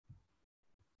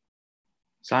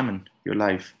Simon, you're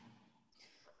live.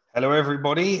 Hello,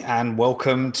 everybody, and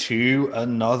welcome to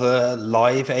another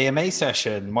live AMA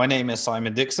session. My name is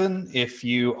Simon Dixon. If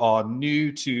you are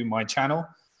new to my channel,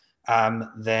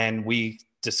 then we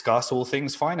discuss all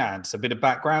things finance. A bit of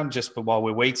background just while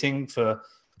we're waiting for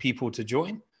people to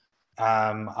join.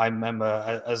 I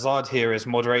remember Azad here is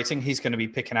moderating. He's going to be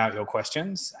picking out your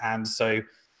questions. And so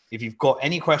if you've got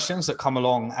any questions that come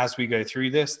along as we go through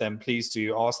this, then please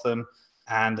do ask them.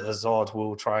 And Azad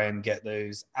will try and get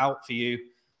those out for you.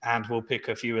 And we'll pick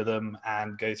a few of them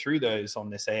and go through those on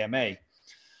this AMA.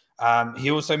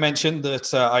 He also mentioned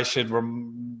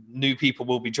that new people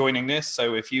will be joining this.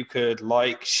 So if you could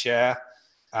like, share,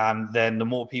 then the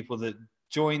more people that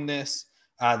join this,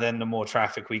 then the more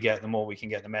traffic we get, the more we can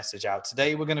get the message out.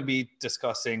 Today, we're going to be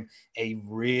discussing a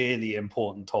really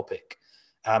important topic,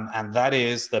 and that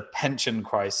is the pension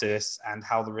crisis and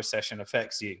how the recession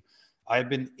affects you. I've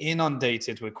been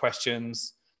inundated with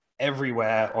questions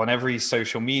everywhere on every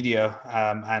social media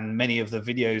and many of the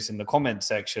videos in the comment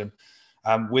section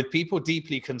with people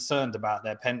deeply concerned about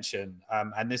their pension.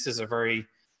 And this is a very,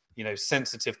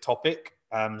 sensitive topic.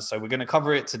 So we're going to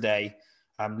cover it today,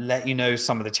 let you know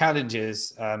some of the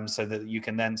challenges so that you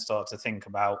can then start to think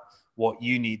about what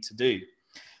you need to do.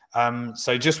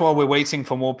 So just while we're waiting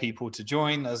for more people to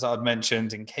join, as I'd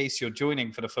mentioned, in case you're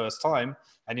joining for the first time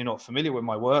and you're not familiar with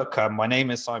my work, my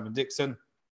name is Simon Dixon.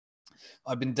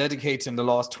 I've been dedicating the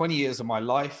last 20 years of my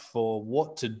life for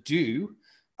what to do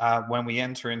when we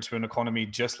enter into an economy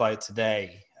just like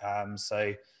today.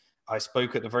 So I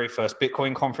spoke at the very first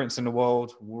Bitcoin conference in the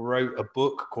world, wrote a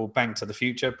book called Bank to the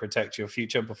Future, Protect Your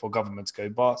Future Before Governments Go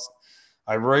Bust.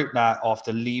 I wrote that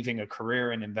after leaving a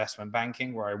career in investment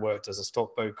banking where I worked as a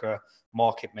stockbroker,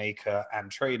 market maker,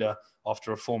 and trader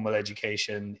after a formal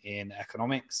education in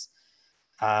economics.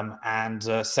 And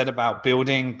set about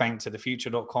building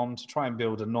banktothefuture.com to try and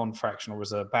build a non-fractional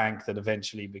reserve bank that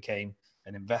eventually became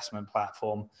an investment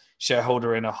platform,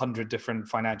 shareholder in 100 different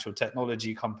financial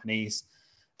technology companies.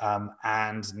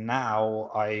 And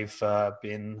now I've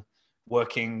been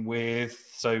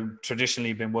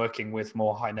traditionally been working with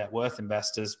more high net worth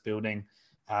investors, building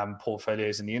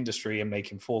portfolios in the industry and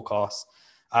making forecasts.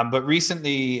 But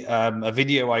recently, a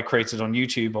video I created on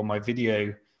YouTube on my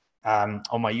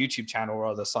YouTube channel,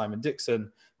 rather, Simon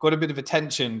Dixon, got a bit of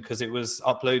attention because it was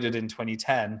uploaded in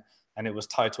 2010 and it was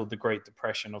titled The Great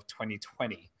Depression of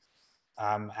 2020.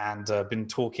 And been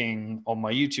talking on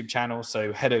my YouTube channel.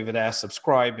 So head over there,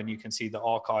 subscribe, and you can see the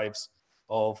archives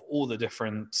of all the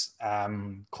different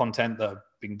content that I've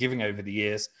been giving over the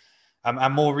years.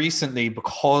 And more recently,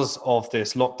 because of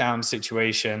this lockdown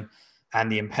situation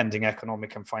and the impending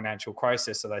economic and financial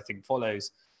crisis that I think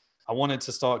follows, I wanted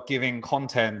to start giving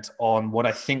content on what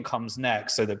I think comes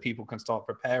next so that people can start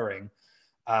preparing.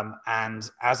 And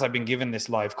as I've been given this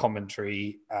live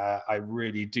commentary, I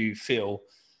really do feel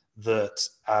that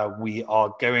we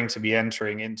are going to be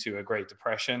entering into a Great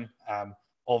Depression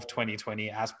of 2020,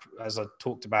 as I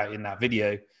talked about in that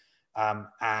video.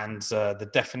 And the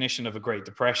definition of a Great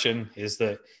Depression is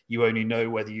that you only know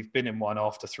whether you've been in one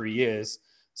after 3 years.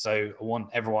 So I want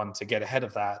everyone to get ahead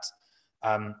of that.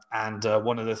 And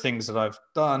one of the things that I've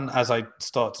done as I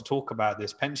start to talk about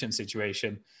this pension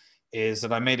situation is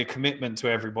that I made a commitment to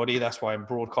everybody. That's why I'm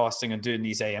broadcasting and doing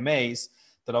these AMAs,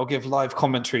 that I'll give live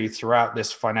commentary throughout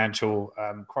this financial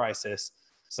crisis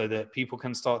so that people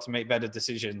can start to make better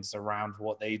decisions around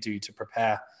what they do to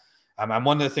prepare. And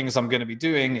one of the things I'm going to be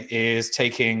doing is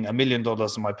taking $1 million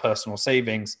of my personal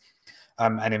savings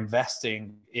and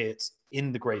investing it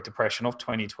in the Great Depression of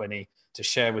 2020 to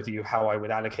share with you how I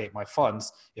would allocate my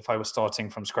funds if I was starting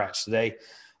from scratch today.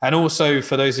 And also,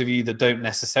 for those of you that don't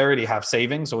necessarily have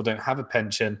savings or don't have a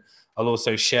pension, I'll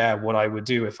also share what I would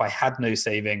do if I had no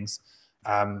savings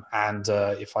and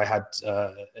if I had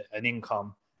an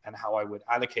income, and how I would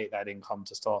allocate that income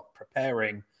to start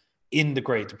preparing in the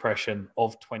Great Depression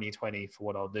of 2020 for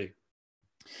what I'll do.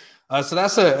 So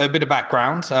that's a bit of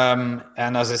background. And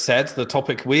as I said, the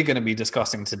topic we're going to be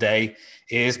discussing today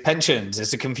is pensions.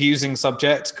 It's a confusing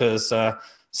subject because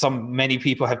many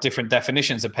people have different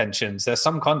definitions of pensions. There's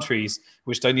some countries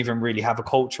which don't even really have a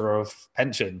culture of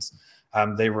pensions.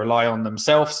 They rely on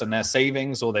themselves and their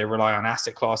savings, or they rely on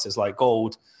asset classes like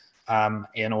gold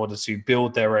in order to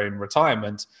build their own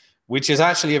retirement, which is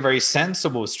actually a very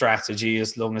sensible strategy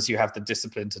as long as you have the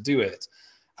discipline to do it.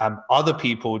 Other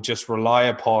people just rely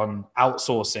upon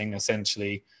outsourcing,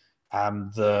 essentially,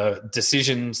 the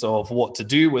decisions of what to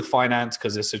do with finance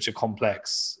because it's such a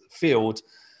complex field.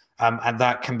 And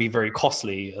that can be very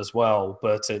costly as well.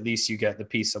 But at least you get the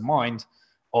peace of mind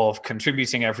of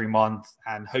contributing every month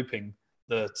and hoping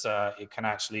that it can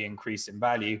actually increase in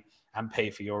value and pay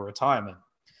for your retirement.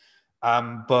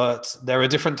 But there are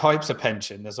different types of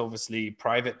pension. There's obviously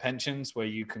private pensions where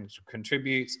you can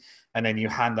contribute and then you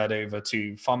hand that over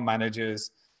to fund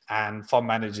managers, and fund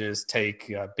managers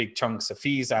take big chunks of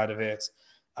fees out of it.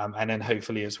 And then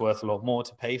hopefully it's worth a lot more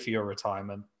to pay for your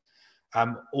retirement.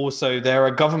 Also, there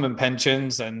are government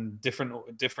pensions, and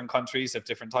different countries have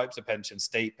different types of pensions,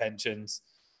 state pensions,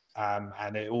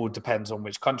 and it all depends on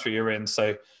which country you're in.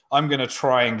 So I'm going to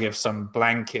try and give some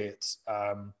blanket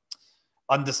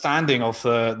understanding of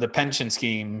the pension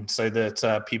scheme so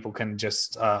that people can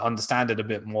just understand it a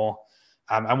bit more.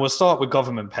 And we'll start with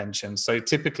government pensions. So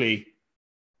typically,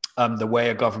 the way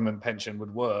a government pension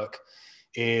would work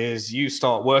is you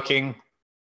start working,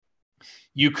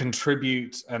 you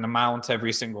contribute an amount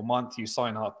every single month, you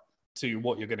sign up to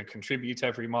what you're going to contribute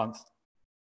every month.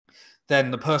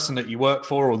 Then the person that you work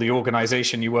for or the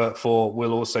organization you work for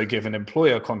will also give an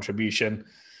employer contribution,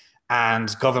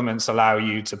 and governments allow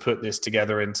you to put this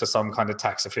together into some kind of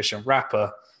tax efficient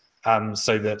wrapper,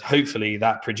 so that hopefully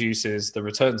that produces the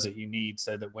returns that you need,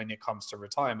 so that when it comes to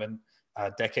retirement,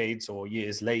 decades or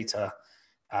years later,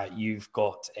 you've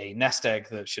got a nest egg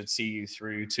that should see you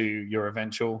through to your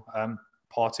eventual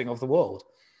parting of the world.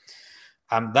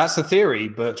 That's the theory,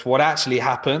 but what actually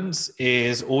happens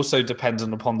is also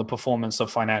dependent upon the performance of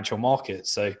financial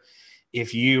markets. So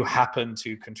if you happen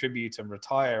to contribute and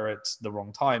retire at the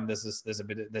wrong time, there's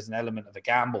an element of a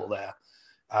gamble there,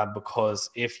 because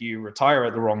if you retire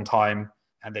at the wrong time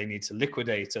and they need to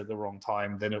liquidate at the wrong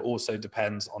time, then it also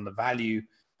depends on the value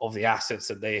of the assets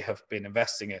that they have been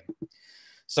investing in.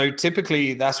 So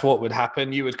typically that's what would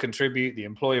happen. You would contribute, the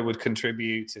employer would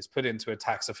contribute, it's put into a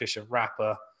tax efficient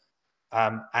wrapper,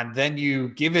 and then you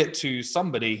give it to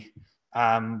somebody,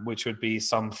 which would be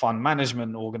some fund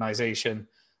management organization,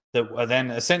 that are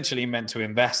then essentially meant to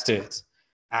invest it.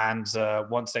 And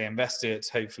once they invest it,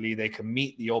 hopefully they can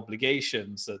meet the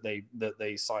obligations that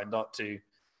they signed up to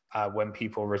when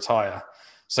people retire.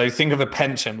 So think of a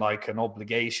pension like an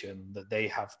obligation that they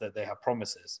have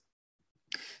promises.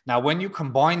 Now, when you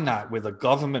combine that with a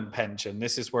government pension,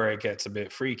 this is where it gets a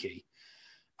bit freaky.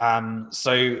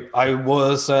 So I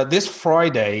was this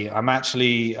Friday, I'm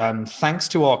actually, thanks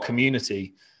to our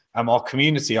community,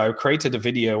 I created a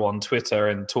video on Twitter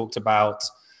and talked about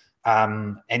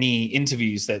any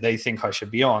interviews that they think I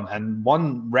should be on. And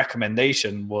one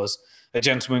recommendation was a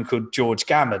gentleman called George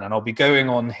Gammon, and I'll be going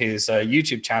on his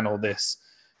YouTube channel this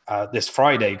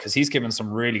Friday, because he's given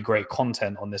some really great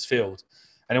content on this field.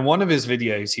 And in one of his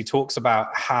videos, he talks about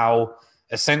how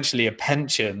essentially a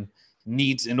pension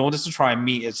needs, in order to try and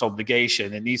meet its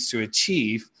obligation, it needs to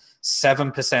achieve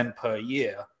 7% per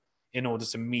year in order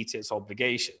to meet its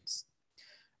obligations.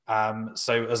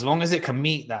 So as long as it can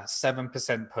meet that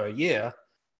 7% per year,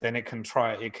 then it can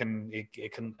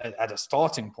at a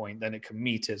starting point, then it can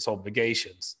meet its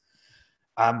obligations.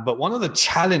 But one of the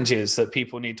challenges that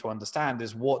people need to understand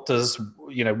is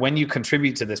when you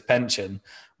contribute to this pension,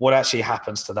 what actually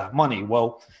happens to that money?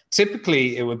 Well,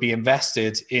 typically it would be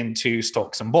invested into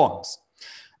stocks and bonds.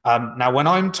 Now, when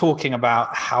I'm talking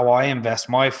about how I invest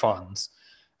my funds,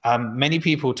 many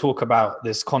people talk about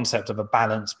this concept of a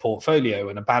balanced portfolio,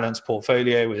 and a balanced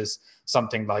portfolio is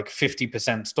something like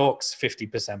 50% stocks,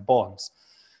 50% bonds.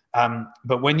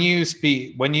 But when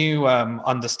you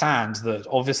understand that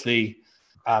obviously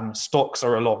stocks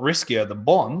are a lot riskier than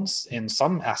bonds in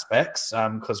some aspects,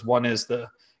 because one is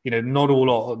not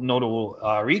all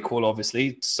are equal.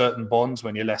 Obviously, certain bonds,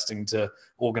 when you're investing to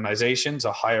organizations,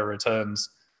 are higher returns,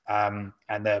 and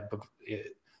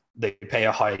they pay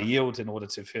a higher yield in order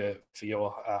for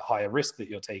your higher risk that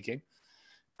you're taking.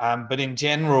 But in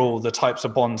general, the types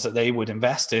of bonds that they would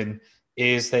invest in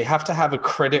is they have to have a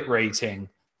credit rating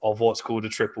of what's called a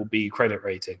BBB credit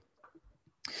rating.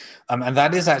 And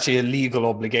that is actually a legal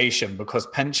obligation, because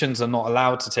pensions are not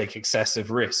allowed to take excessive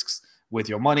risks with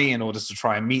your money in order to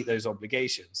try and meet those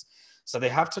obligations. So they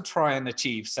have to try and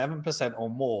achieve 7% or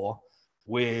more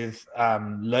with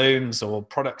loans or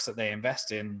products that they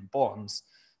invest in, bonds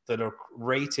that are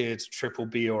rated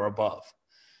BBB or above.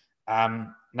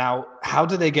 Now, how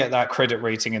do they get that credit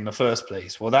rating in the first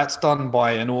place? Well, that's done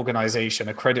by an organization,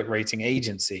 a credit rating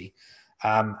agency.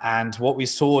 And what we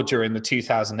saw during the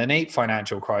 2008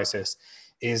 financial crisis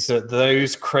is that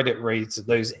those credit rates,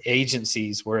 those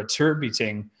agencies were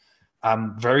attributing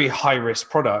very high risk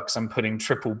products and putting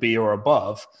BBB or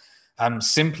above,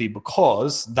 simply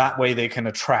because that way they can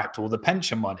attract all the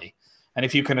pension money. And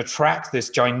if you can attract this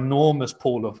ginormous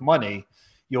pool of money,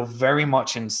 you're very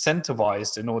much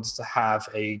incentivized in order to have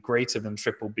a greater than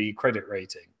BBB credit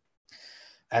rating.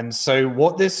 And so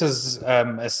what this has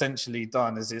essentially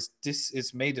done is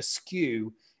it's made a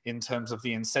skew in terms of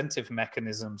the incentive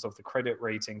mechanisms of the credit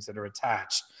ratings that are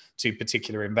attached to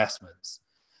particular investments,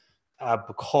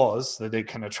 because that it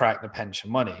can attract the pension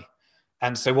money.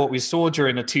 And so what we saw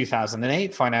during the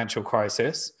 2008 financial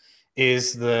crisis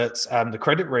is that the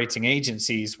credit rating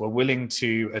agencies were willing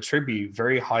to attribute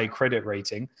very high credit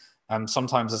rating,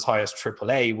 sometimes as high as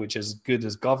AAA, which is good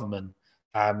as government,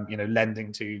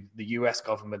 lending to the US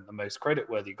government, the most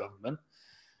creditworthy government,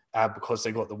 because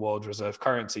they got the world reserve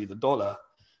currency, the dollar.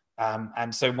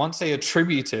 And so once they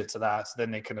attribute it to that,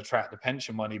 then they can attract the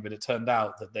pension money. But it turned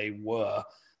out that they were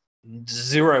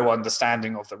zero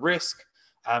understanding of the risk,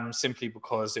 simply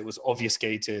because it was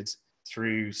obfuscated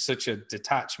through such a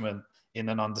detachment in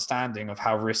an understanding of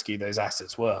how risky those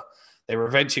assets were. They were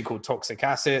eventually called toxic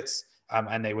assets,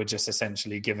 and they were just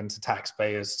essentially given to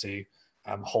taxpayers to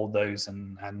hold those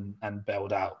and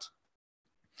bailed out.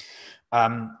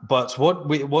 But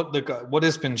what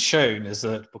has been shown is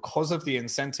that because of the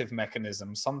incentive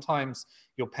mechanism, sometimes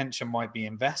your pension might be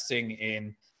investing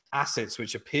in assets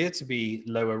which appear to be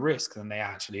lower risk than they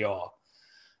actually are.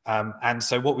 And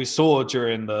so what we saw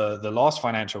during the last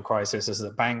financial crisis is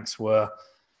that banks were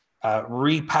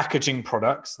repackaging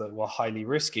products that were highly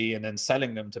risky and then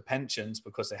selling them to pensions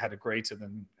because they had a greater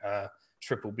than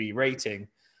BBB rating.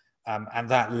 And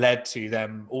that led to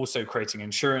them also creating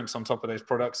insurance on top of those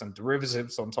products and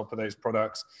derivatives on top of those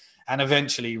products, and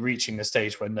eventually reaching the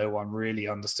stage where no one really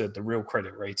understood the real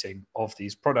credit rating of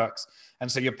these products.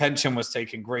 And so your pension was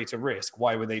taking greater risk.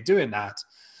 Why were they doing that?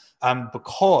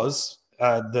 Because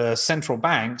the central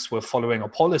banks were following a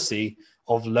policy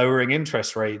of lowering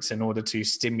interest rates in order to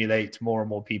stimulate more and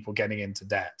more people getting into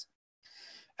debt.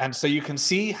 And so you can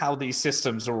see how these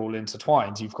systems are all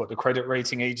intertwined. You've got the credit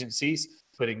rating agencies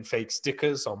putting fake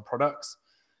stickers on products.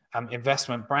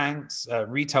 Investment banks,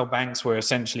 retail banks were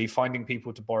essentially finding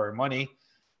people to borrow money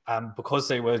because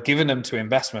they were giving them to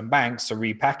investment banks to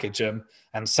repackage them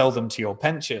and sell them to your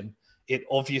pension. It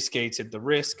obfuscated the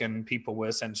risk, and people were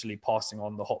essentially passing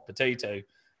on the hot potato,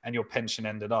 and your pension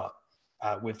ended up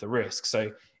with the risk.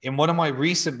 So in one of my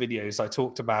recent videos, I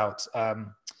talked about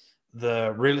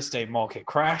the real estate market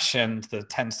crash and the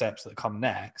 10 steps that come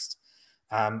next.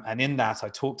 And in that, I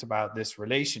talked about this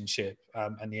relationship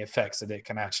and the effects that it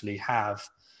can actually have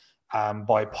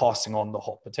by passing on the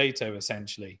hot potato,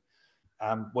 essentially.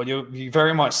 Well, you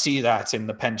very much see that in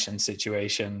the pension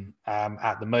situation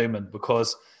at the moment,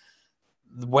 because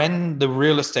when the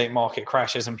real estate market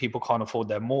crashes and people can't afford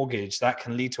their mortgage, that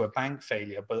can lead to a bank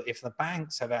failure. But if the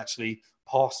banks have actually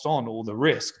passed on all the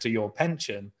risk to your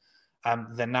pension,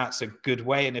 then that's a good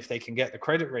way. And if they can get the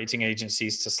credit rating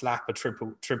agencies to slap a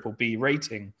triple B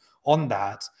rating on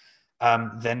that,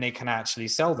 then they can actually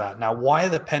sell that. Now, why are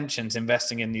the pensions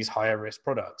investing in these higher risk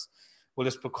products? Well,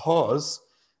 it's because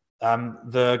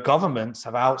the governments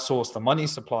have outsourced the money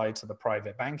supply to the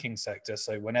private banking sector.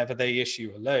 So whenever they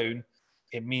issue a loan,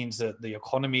 it means that the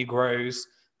economy grows.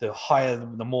 The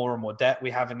more and more debt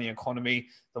we have in the economy,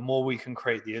 the more we can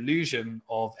create the illusion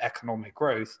of economic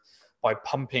growth by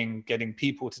getting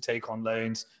people to take on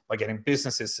loans, by getting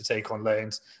businesses to take on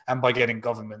loans, and by getting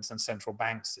governments and central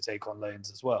banks to take on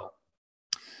loans as well.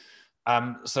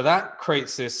 So that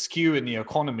creates this skew in the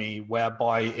economy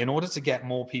whereby, in order to get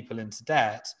more people into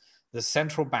debt, the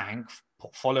central bank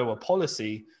follow a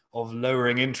policy of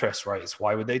lowering interest rates.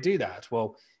 Why would they do that?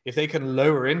 Well, if they can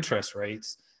lower interest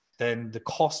rates, then the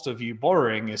cost of you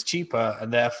borrowing is cheaper,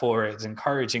 and therefore it's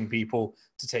encouraging people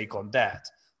to take on debt.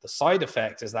 The side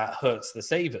effect is that hurts the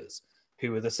savers.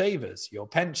 Who are the savers? Your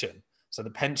pension. So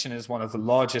the pension is one of the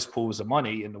largest pools of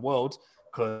money in the world,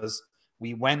 because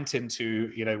we went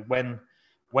into,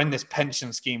 when this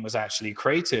pension scheme was actually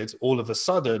created, all of a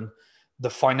sudden,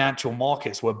 the financial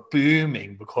markets were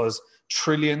booming because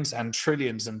trillions and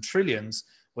trillions and trillions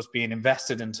was being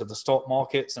invested into the stock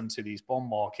markets and to these bond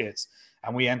markets.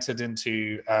 And we entered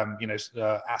into,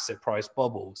 asset price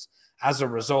bubbles as a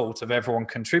result of everyone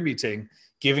contributing,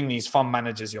 giving these fund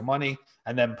managers your money,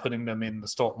 and then putting them in the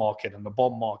stock market and the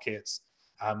bond markets,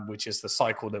 which is the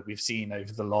cycle that we've seen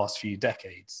over the last few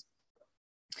decades.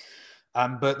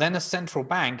 But then a central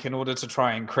bank, in order to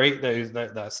try and create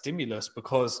that stimulus,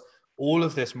 because all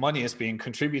of this money is being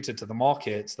contributed to the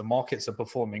markets are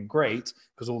performing great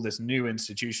because all this new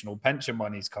institutional pension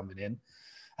money is coming in,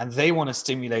 and they want to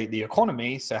stimulate the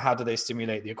economy. So how do they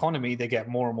stimulate the economy? They get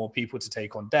more and more people to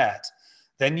take on debt.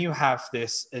 Then you have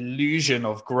this illusion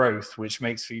of growth, which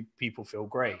makes people feel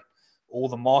great. All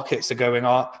the markets are going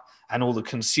up and all the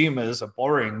consumers are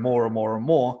borrowing more and more and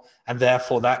more. And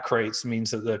therefore that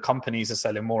means that the companies are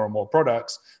selling more and more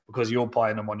products because you're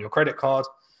buying them on your credit card.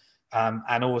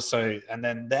 And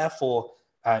then therefore,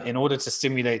 in order to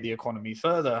stimulate the economy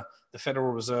further, the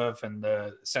Federal Reserve and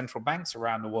the central banks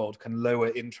around the world can lower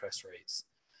interest rates.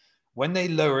 When they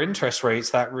lower interest rates,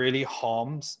 that really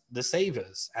harms the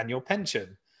savers and your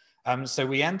pension. So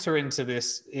we enter into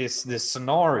this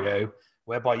scenario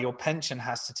whereby your pension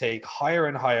has to take higher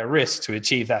and higher risk to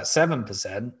achieve that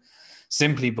 7%,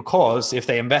 simply because if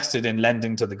they invested in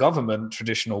lending to the government,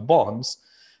 traditional bonds,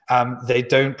 they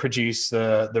don't produce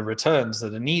the returns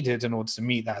that are needed in order to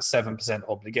meet that 7%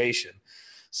 obligation.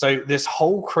 So this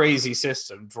whole crazy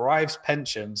system drives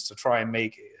pensions to try and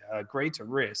make a greater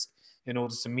risk in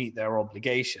order to meet their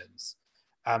obligations.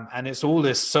 And it's all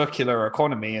this circular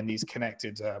economy and these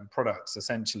connected products,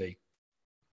 essentially.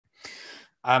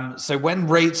 So when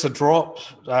rates are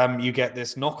dropped, you get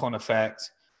this knock-on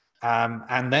effect.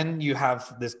 And then you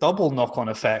have this double knock-on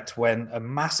effect when a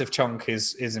massive chunk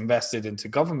is invested into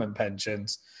government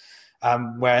pensions,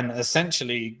 when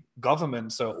essentially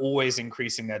governments are always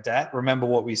increasing their debt. Remember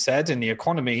what we said in the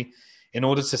economy, in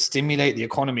order to stimulate the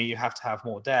economy, you have to have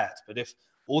more debt. But if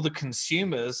all the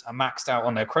consumers are maxed out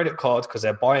on their credit card because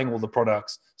they're buying all the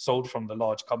products sold from the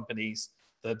large companies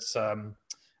that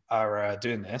are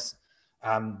doing this,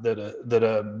 that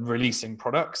are releasing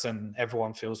products, and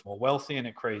everyone feels more wealthy, and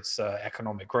it creates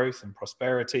economic growth and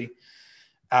prosperity.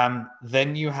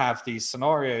 Then you have these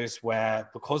scenarios where,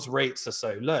 because rates are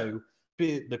so low,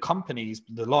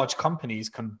 the large companies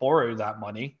can borrow that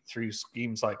money through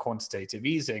schemes like quantitative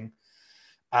easing.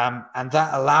 And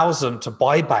that allows them to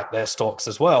buy back their stocks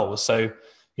as well. So,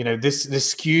 this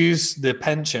skews the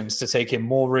pensions to take in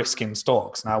more risk in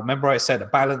stocks. Now, remember I said a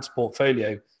balanced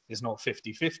portfolio is not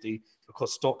 50-50,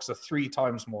 because stocks are 3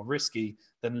 times more risky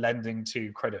than lending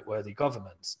to creditworthy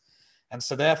governments. And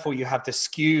so therefore you have this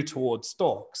skew towards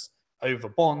stocks over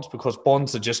bonds, because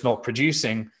bonds are just not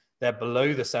producing. They're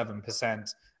below the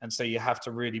 7%. And so you have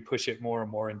to really push it more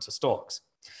and more into stocks.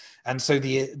 And so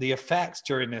the effect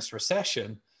during this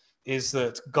recession is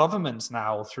that governments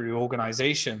now, through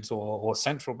organizations, or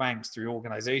central banks through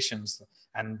organizations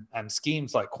and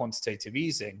schemes like quantitative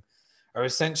easing, are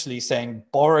essentially saying,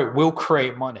 we'll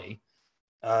create money.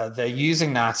 They're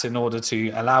using that in order to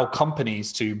allow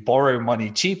companies to borrow money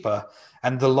cheaper.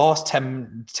 And the last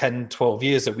 10, 12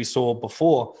 years that we saw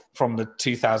before, from the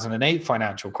 2008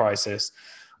 financial crisis,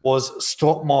 was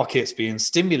stock markets being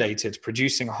stimulated,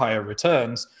 producing higher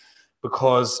returns,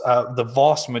 because the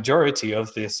vast majority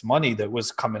of this money that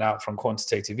was coming out from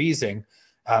quantitative easing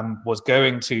was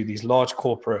going to these large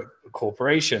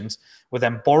corporations, were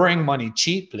then borrowing money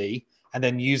cheaply and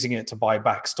then using it to buy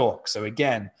back stock. So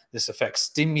again, this effect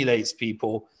stimulates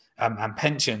people and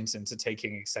pensions into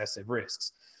taking excessive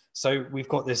risks. So we've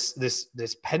got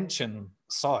this pension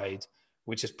side,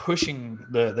 which is pushing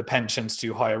the pensions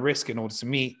to higher risk in order to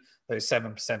meet those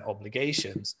 7%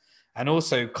 obligations. And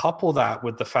also couple that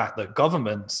with the fact that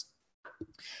governments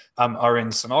are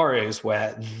in scenarios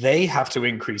where they have to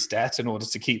increase debt in order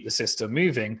to keep the system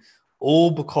moving,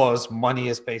 all because money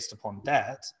is based upon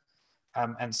debt.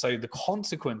 And so the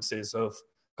consequences of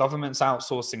governments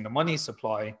outsourcing the money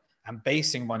supply and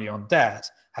basing money on debt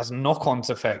has knock-on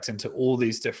effect into all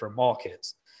these different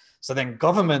markets. So then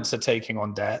governments are taking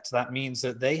on debt. That means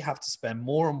that they have to spend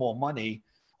more and more money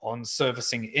on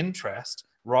servicing interest,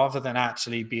 rather than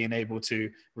actually being able to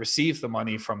receive the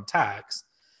money from tax.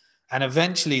 And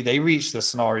eventually they reach the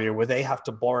scenario where they have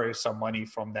to borrow some money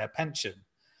from their pension.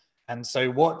 And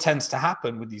so what tends to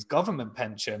happen with these government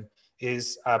pension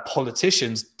is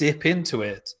politicians dip into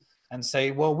it and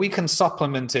say, well, we can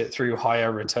supplement it through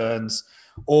higher returns,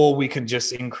 or we can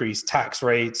just increase tax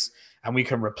rates and we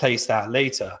can replace that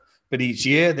later. But each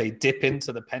year they dip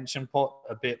into the pension pot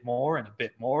a bit more and a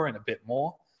bit more and a bit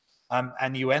more.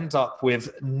 And you end up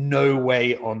with no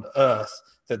way on earth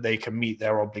that they can meet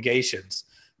their obligations.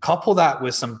 Couple that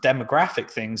with some demographic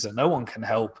things that no one can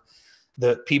help,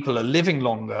 that people are living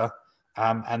longer,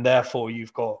 and therefore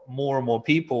you've got more and more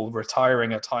people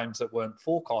retiring at times that weren't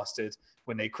forecasted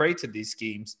when they created these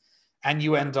schemes. And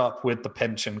you end up with the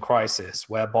pension crisis,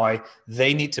 whereby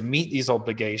they need to meet these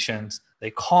obligations.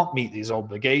 They can't meet these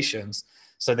obligations,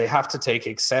 so they have to take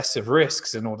excessive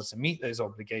risks in order to meet those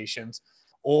obligations.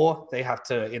 Or they have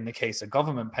to, in the case of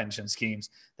government pension schemes,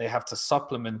 they have to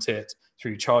supplement it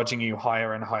through charging you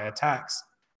higher and higher tax.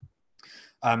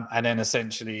 And then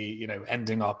essentially,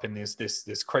 ending up in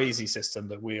this crazy system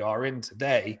that we are in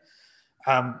today,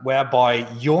 whereby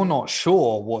you're not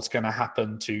sure what's going to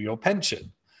happen to your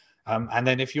pension. And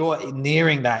then if you're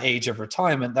nearing that age of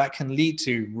retirement, that can lead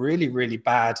to really, really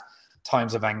bad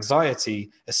times of anxiety,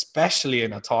 especially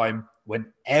in a time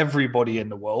when everybody in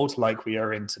the world, like we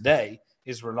are in today,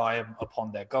 is reliant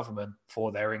upon their government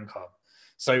for their income.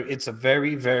 So it's a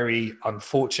very, very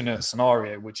unfortunate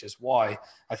scenario, which is why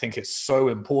I think it's so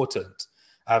important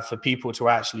for people to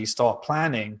actually start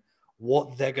planning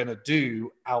what they're going to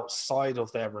do outside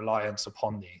of their reliance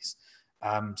upon these.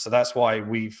 So that's why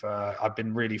I've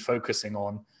been really focusing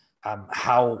on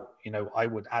how I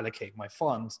would allocate my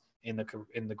funds in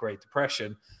the Great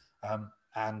Depression,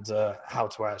 and how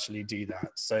to actually do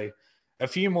that. So a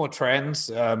few more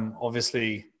trends.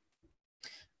 Obviously,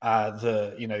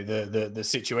 the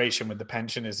situation with the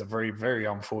pension is a very, very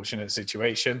unfortunate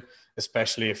situation,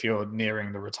 especially if you're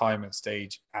nearing the retirement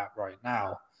stage right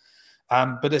now.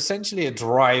 But essentially, it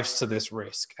drives to this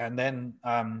risk, and then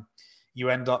you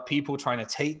end up people trying to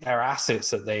take their assets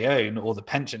that they own, or the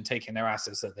pension taking their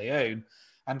assets that they own,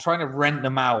 and trying to rent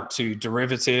them out to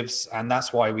derivatives. And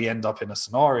that's why we end up in a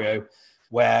scenario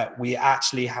where we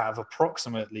actually have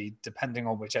approximately, depending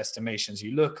on which estimations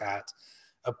you look at,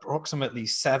 approximately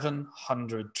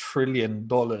 $700 trillion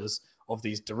of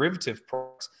these derivative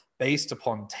products based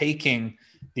upon taking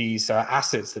these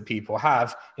assets that people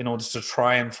have in order to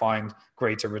try and find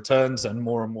greater returns, and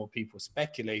more people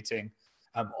speculating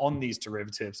on these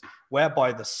derivatives,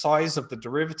 whereby the size of the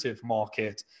derivative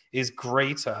market is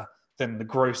greater than the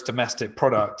gross domestic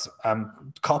product,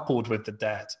 coupled with the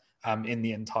debt in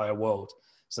the entire world.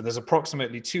 So there's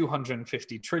approximately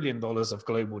 $250 trillion of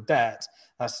global debt.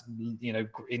 That's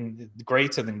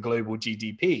greater than global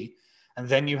GDP. And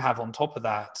then you have on top of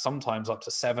that, sometimes up to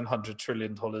 $700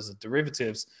 trillion of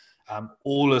derivatives,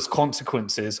 all as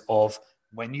consequences of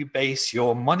when you base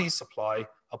your money supply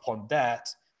upon debt,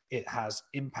 it has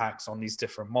impacts on these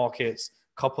different markets.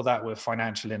 Couple that with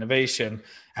financial innovation,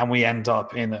 and we end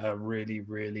up in a really,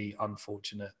 really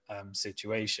unfortunate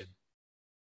situation.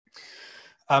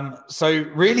 So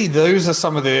really, those are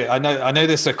some of the. I know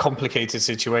this is a complicated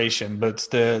situation, but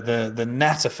the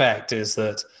net effect is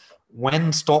that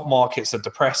when stock markets are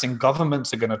depressing,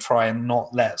 governments are going to try and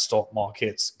not let stock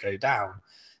markets go down.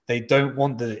 They don't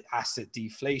want the asset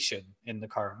deflation in the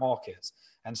current markets,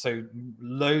 and so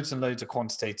loads and loads of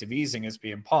quantitative easing is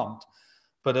being pumped.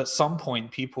 But at some point,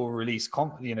 people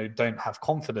don't have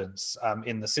confidence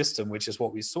in the system, which is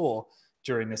what we saw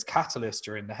during this catalyst,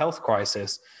 during the health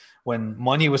crisis, when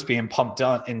money was being pumped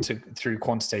out through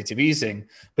quantitative easing,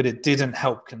 but it didn't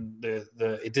help.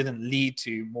 It didn't lead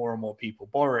to more and more people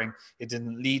borrowing. It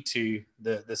didn't lead to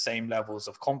the same levels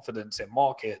of confidence in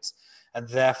markets, and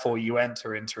therefore you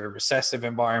enter into a recessive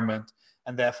environment,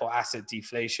 and therefore asset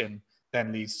deflation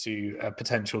then leads to a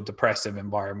potential depressive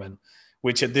environment,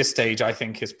 which at this stage I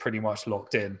think is pretty much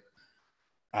locked in.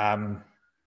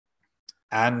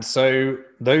 And so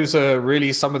those are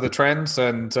really some of the trends,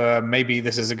 and maybe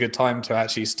this is a good time to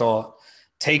actually start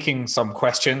taking some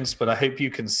questions. But I hope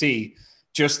you can see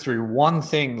just through one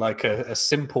thing, like a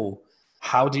simple,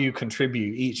 how do you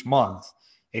contribute each month?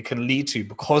 It can lead to,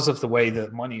 because of the way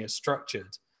that money is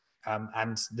structured.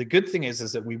 And the good thing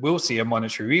is that we will see a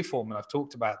monetary reform. And I've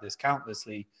talked about this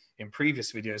countlessly in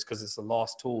previous videos because it's the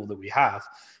last tool that we have.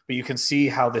 But you can see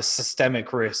how this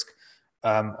systemic risk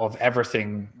of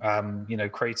everything,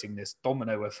 creating this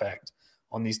domino effect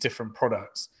on these different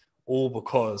products, all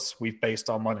because we've based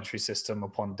our monetary system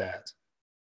upon debt.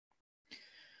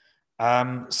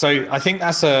 So I think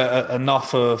that's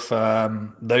enough of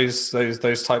those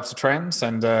types of trends.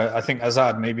 And I think,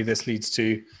 Azad, maybe this leads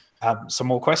to some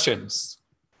more questions.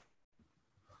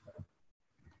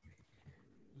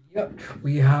 Yep,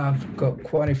 we have got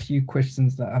quite a few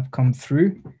questions that have come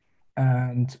through.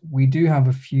 And we do have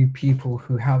a few people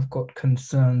who have got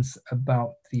concerns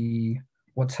about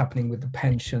what's happening with the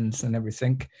pensions and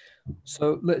everything.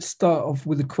 So let's start off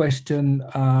with a question,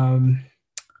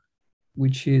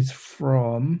 which is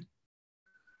from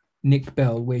Nick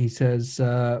Bell, where he says,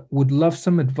 would love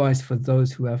some advice for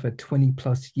those who have a 20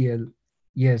 plus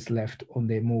years left on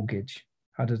their mortgage.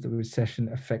 How does the recession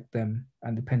affect them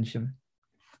and the pension?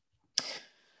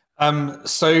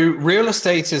 So real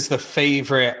estate is the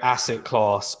favorite asset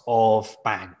class of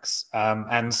banks.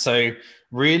 And so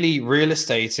really real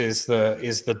estate is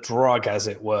the drug, as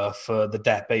it were, for the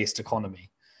debt-based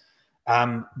economy.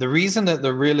 The reason that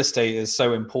the real estate is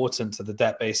so important to the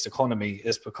debt-based economy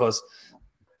is because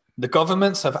the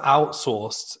governments have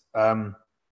outsourced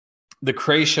the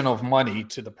creation of money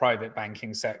to the private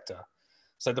banking sector.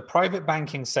 So the private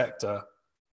banking sector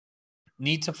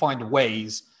need to find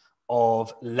ways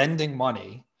of lending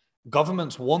money.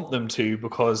 Governments want them to,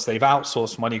 because they've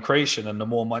outsourced money creation, and the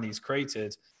more money is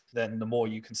created, then the more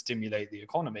you can stimulate the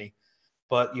economy.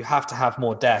 But you have to have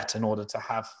more debt in order to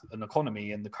have an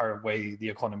economy in the current way the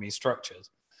economy is structured.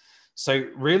 So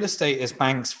real estate is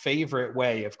banks' favorite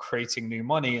way of creating new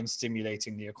money and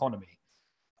stimulating the economy.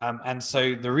 And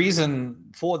so the reason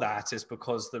for that is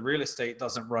because the real estate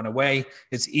doesn't run away.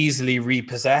 It's easily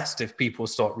repossessed if people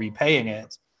start repaying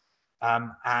it.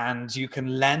 And you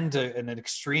can lend an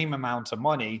extreme amount of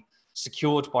money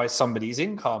secured by somebody's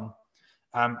income.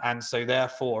 And so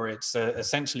therefore, it's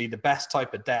essentially the best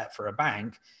type of debt for a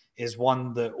bank is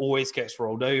one that always gets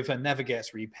rolled over, never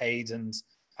gets repaid, and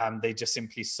they just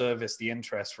simply service the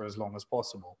interest for as long as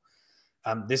possible.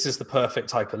 This is the perfect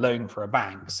type of loan for a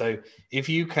bank. So if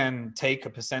you can take a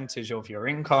percentage of your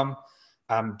income,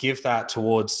 give that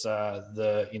towards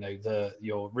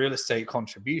your real estate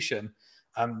contribution,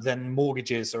 then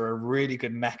mortgages are a really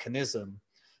good mechanism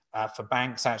for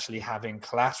banks actually having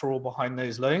collateral behind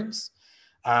those loans,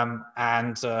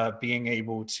 and being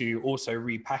able to also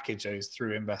repackage those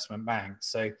through investment banks.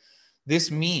 So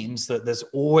this means that there's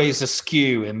always a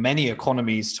skew in many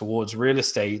economies towards real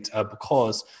estate,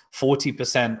 because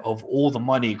 40% of all the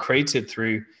money created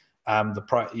through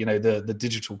the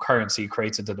digital currency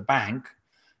created at a bank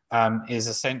is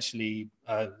essentially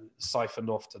siphoned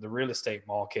off to the real estate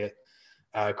market,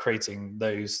 creating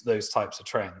those types of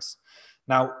trends.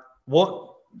 Now,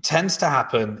 what tends to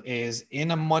happen is in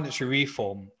a monetary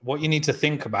reform, what you need to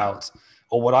think about,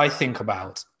 or what I think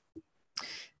about,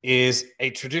 is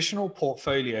a traditional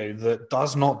portfolio that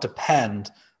does not depend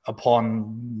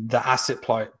upon the asset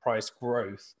price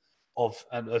growth of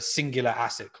a singular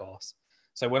asset class.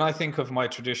 So when I think of my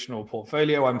traditional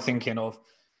portfolio, I'm thinking of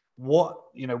what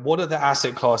are the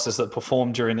asset classes that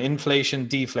perform during inflation,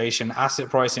 deflation, asset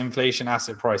price inflation,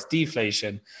 asset price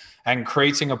deflation, and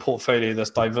creating a portfolio that's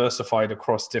diversified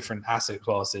across different asset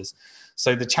classes.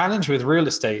 So the challenge with real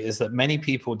estate is that many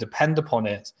people depend upon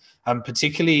it,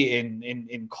 particularly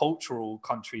in cultural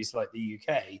countries like the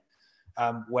UK,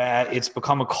 where it's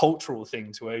become a cultural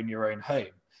thing to own your own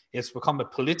home. It's become a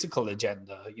political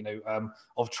agenda,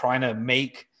 of trying to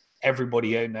make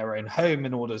everybody own their own home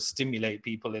in order to stimulate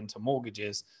people into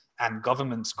mortgages, and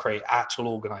governments create actual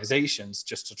organizations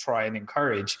just to try and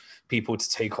encourage people to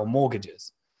take on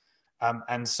mortgages.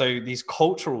 And so these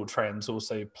cultural trends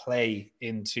also play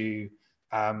into,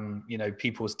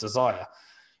 people's desire.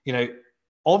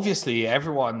 Obviously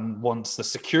everyone wants the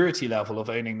security level of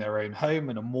owning their own home,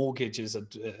 and a mortgage is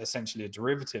essentially a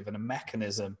derivative and a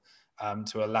mechanism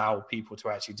to allow people to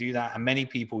actually do that. And many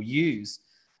people use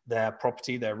their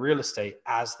property, their real estate,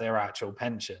 as their actual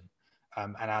pension,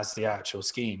 and as the actual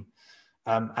scheme.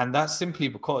 And that's simply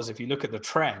because if you look at the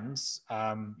trends,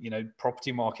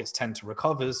 property markets tend to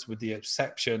recover, with the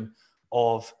exception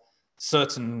of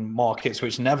certain markets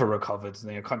which never recovered.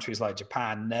 Countries like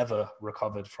Japan never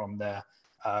recovered from their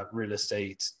real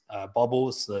estate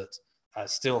bubbles that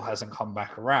still hasn't come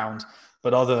back around,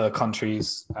 but other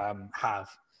countries have.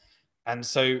 And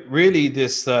so really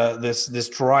this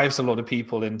drives a lot of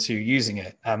people into using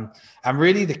it. And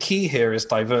really the key here is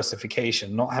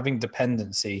diversification, not having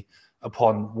dependency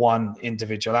upon one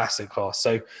individual asset class.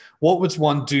 So what would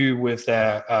one do with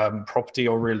their property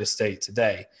or real estate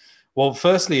today? Well,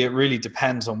 firstly, it really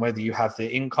depends on whether you have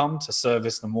the income to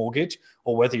service the mortgage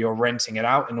or whether you're renting it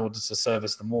out in order to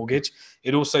service the mortgage.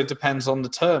 It also depends on the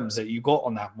terms that you got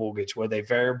on that mortgage. Were they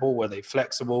variable? Were they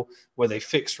flexible? Were they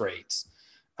fixed rates?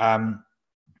 And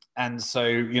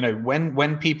so,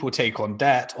 when people take on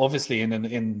debt, obviously in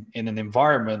an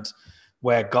environment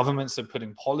where governments are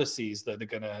putting policies that are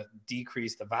going to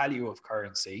decrease the value of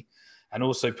currency and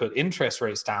also put interest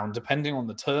rates down, depending on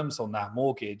the terms on that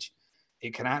mortgage,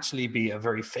 it can actually be a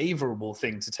very favorable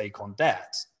thing to take on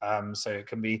debt. So it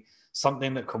can be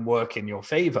something that can work in your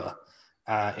favor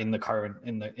in the current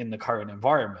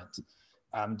environment,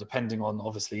 depending on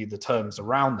obviously the terms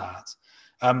around that.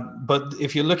 But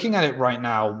if you're looking at it right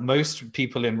now, most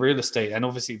people in real estate, and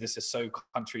obviously this is so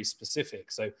country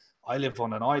specific. So I live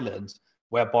on an island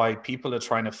whereby people are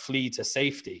trying to flee to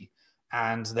safety.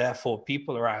 And therefore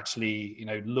people are actually,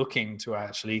 looking to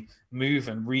actually move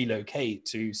and relocate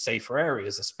to safer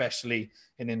areas, especially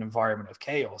in an environment of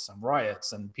chaos and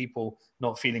riots and people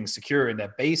not feeling secure in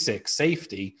their basic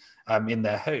safety in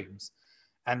their homes.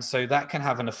 And so that can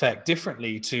have an effect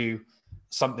differently to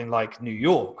something like New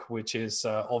York, which is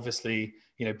obviously,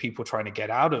 people trying to get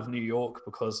out of New York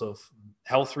because of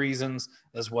health reasons,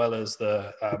 as well as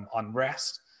the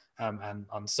unrest and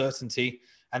uncertainty.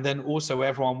 And then also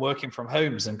everyone working from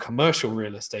homes and commercial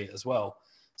real estate as well.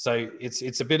 So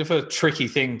it's a bit of a tricky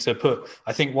thing to put.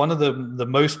 I think one of the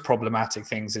most problematic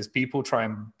things is people try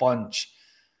and bunch,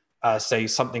 say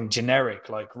something generic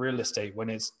like real estate when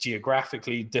it's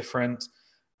geographically different.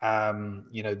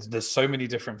 There's so many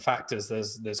different factors.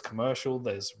 There's commercial,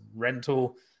 there's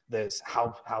rental, there's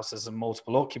houses and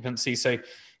multiple occupancy. So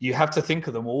you have to think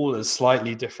of them all as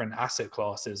slightly different asset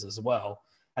classes as well.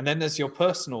 And then there's your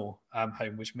personal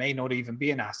home, which may not even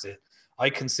be an asset. I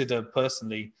consider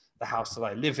personally the house that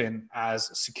I live in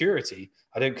as security.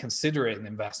 I don't consider it an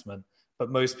investment, but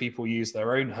most people use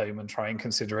their own home and try and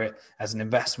consider it as an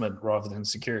investment rather than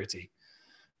security.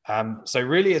 So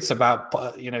really it's about,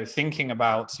 thinking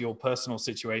about your personal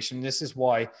situation. This is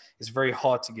why it's very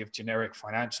hard to give generic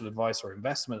financial advice or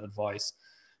investment advice,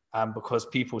 because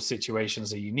people's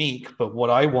situations are unique. But what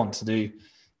I want to do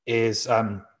is,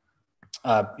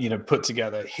 put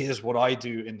together, here's what I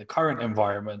do in the current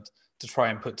environment to try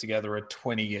and put together a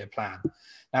 20-year plan.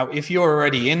 Now, if you're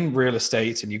already in real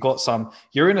estate and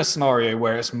you're in a scenario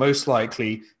where it's most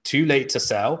likely too late to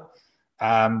sell,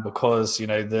 because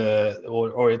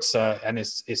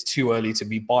it's too early to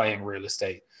be buying real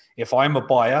estate. If I'm a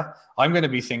buyer, I'm going to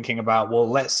be thinking about, well,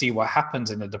 let's see what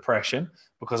happens in a depression,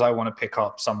 because I want to pick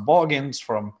up some bargains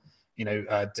from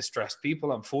distressed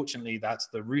people. Unfortunately, that's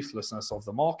the ruthlessness of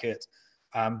the market,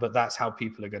 but that's how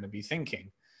people are going to be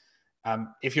thinking.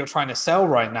 If you're trying to sell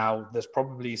right now, there's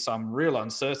probably some real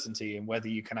uncertainty in whether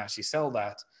you can actually sell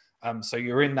that. So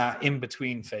you're in that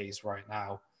in-between phase right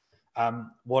now.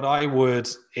 What I would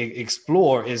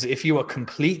explore is, if you are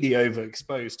completely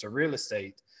overexposed to real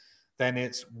estate, then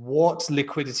it's what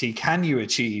liquidity can you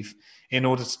achieve in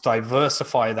order to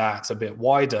diversify that a bit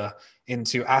wider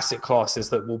into asset classes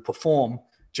that will perform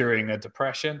during a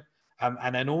depression.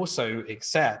 And then also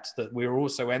accept that we're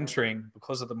also entering,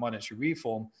 because of the monetary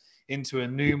reform, into a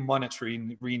new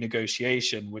monetary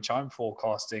renegotiation, which I'm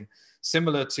forecasting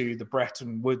similar to the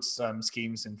Bretton Woods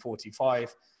schemes in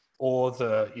 45, or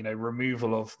the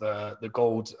removal of the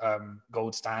gold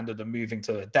standard and moving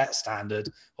to a debt standard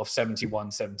of 71,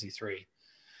 73.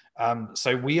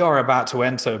 So we are about to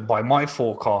enter, by my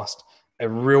forecast, a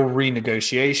real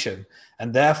renegotiation,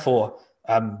 and therefore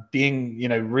being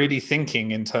really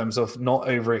thinking in terms of not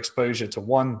overexposure to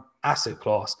one asset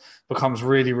class becomes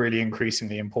really, really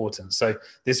increasingly important. So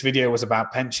this video was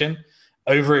about pension.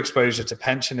 Overexposure to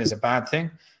pension is a bad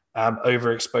thing.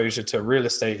 Overexposure to real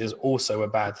estate is also a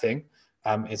bad thing.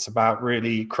 It's about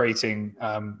really creating,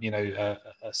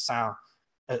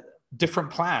 different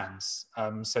plans,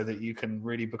 so that you can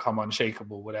really become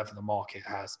unshakable, whatever the market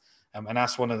has. And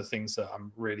that's one of the things that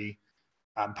I'm really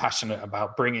passionate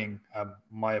about, bringing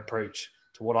my approach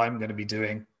to what I'm going to be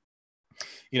doing.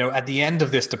 At the end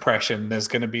of this depression, there's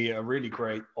going to be a really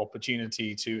great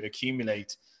opportunity to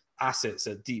accumulate assets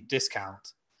at deep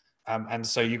discount. And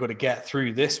so you've got to get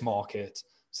through this market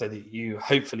so that you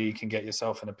hopefully can get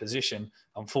yourself in a position.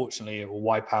 Unfortunately, it will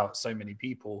wipe out so many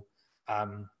people.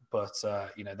 But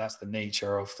that's the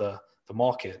nature of the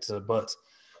market. But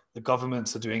the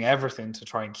governments are doing everything to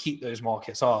try and keep those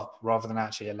markets up, rather than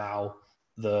actually allow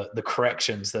the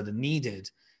corrections that are needed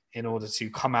in order to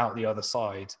come out the other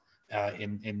side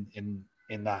in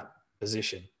that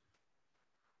position.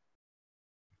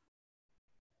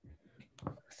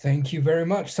 Thank you very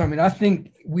much, Simon. I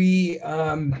think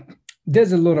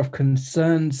there's a lot of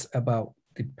concerns about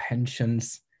the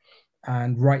pensions,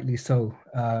 and rightly so.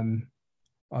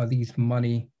 Are these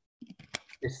money,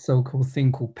 this so-called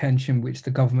thing called pension, which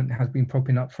the government has been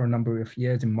propping up for a number of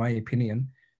years, in my opinion.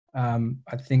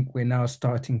 I think we're now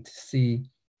starting to see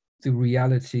the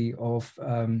reality of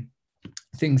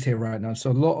things here right now. So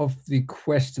a lot of the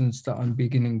questions that I'm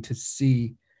beginning to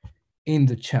see in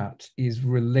the chat is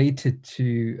related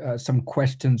to some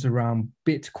questions around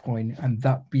Bitcoin, and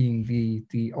that being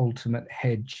the ultimate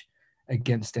hedge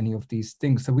against any of these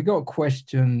things. So we got a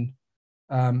question.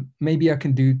 Maybe I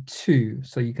can do two,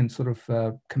 so you can sort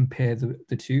of compare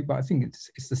the two, but I think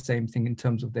it's the same thing in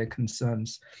terms of their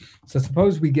concerns. So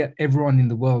suppose we get everyone in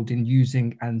the world in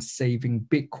using and saving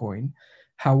Bitcoin,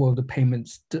 how will the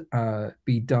payments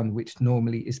be done, which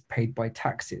normally is paid by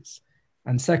taxes?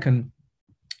 And second,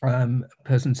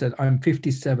 person said, I'm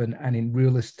 57 and in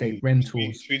real estate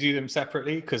rentals. Should we do them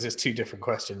separately? Because there's two different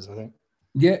questions, I think.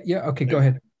 Yeah, okay, go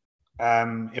ahead.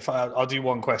 I'll do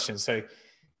one question. So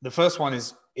the first one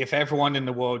is, if everyone in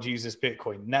the world uses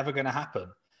Bitcoin, never going to happen.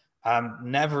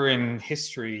 Never in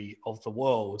history of the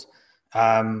world.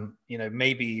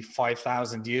 Maybe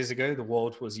 5,000 years ago, the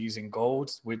world was using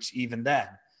gold, which even then,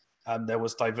 there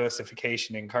was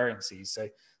diversification in currencies. So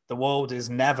the world is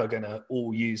never going to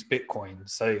all use Bitcoin.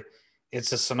 So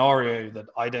it's a scenario that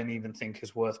I don't even think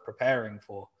is worth preparing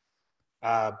for,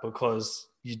 because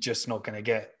you're just not going to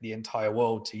get the entire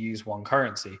world to use one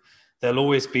currency. There'll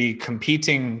always be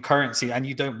competing currency, and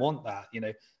you don't want that.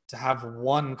 To have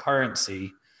one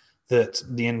currency that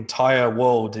the entire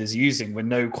world is using with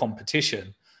no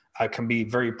competition can be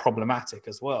very problematic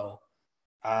as well.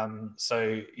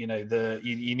 So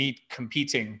you need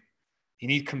competing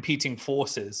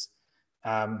forces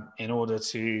in order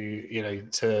to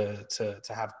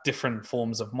have different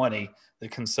forms of money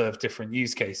that can serve different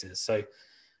use cases. So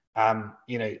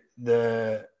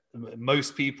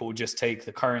most people just take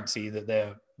the currency that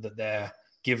they're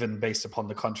given based upon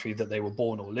the country that they were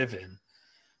born or live in.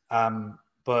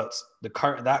 But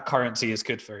that currency is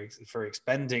good for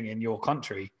expending in your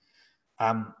country.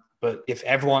 But if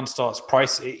everyone starts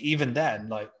even then,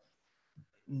 like,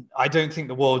 I don't think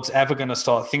the world's ever going to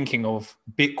start thinking of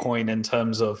Bitcoin in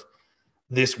terms of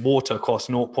this water costs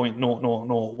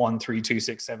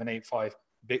 0.000132678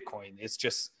 Bitcoin. It's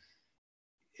just,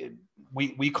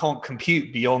 we can't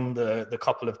compute beyond the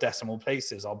couple of decimal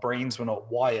places. Our brains were not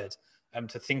wired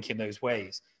to think in those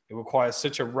ways. It requires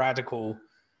such a radical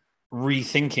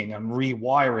rethinking and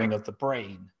rewiring of the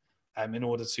brain in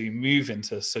order to move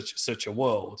into such a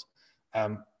world.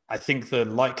 I think the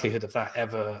likelihood of that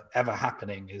ever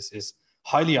happening is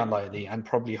highly unlikely and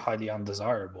probably highly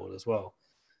undesirable as well.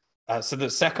 So the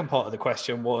second part of the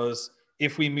question was,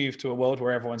 if we move to a world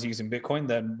where everyone's using Bitcoin,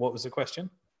 then what was the question?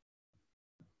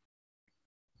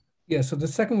 Yeah, so the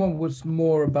second one was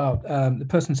more about, the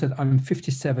person said, I'm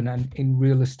 57 and in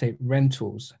real estate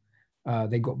rentals.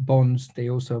 They got bonds, they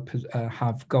also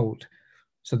have gold.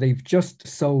 So they've just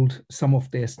sold some of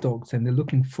their stocks and they're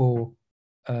looking for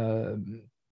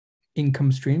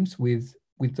income streams with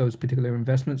those particular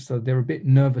investments. So they're a bit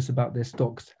nervous about their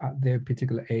stocks at their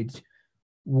particular age.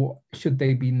 What should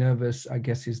they be nervous, I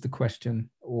guess, is the question,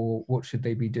 or what should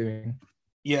they be doing?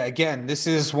 Yeah, again, this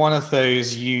is one of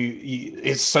those,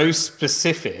 it's so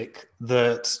specific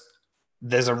that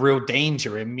there's a real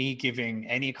danger in me giving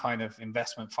any kind of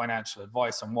investment financial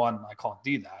advice. And one, I can't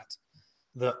do that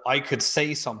I could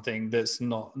say something that's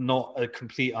not a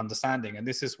complete understanding. And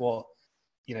this is what,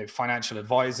 financial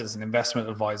advisors and investment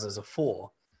advisors are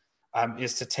for,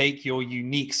 is to take your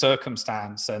unique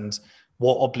circumstance and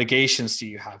what obligations do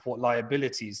you have? What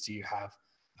liabilities do you have?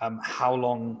 How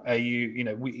long are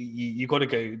you got to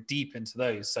go deep into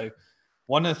those. So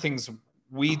one of the things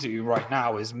we do right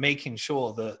now is making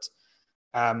sure that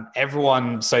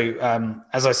everyone,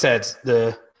 as I said,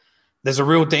 there's a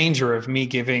real danger of me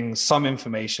giving some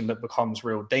information that becomes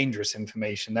real dangerous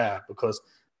information there, because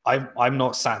I'm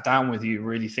not sat down with you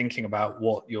really thinking about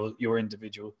what your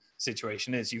individual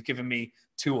situation is. You've given me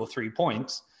 2 or 3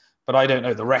 points, but I don't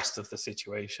know the rest of the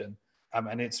situation.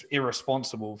 And it's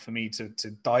irresponsible for me to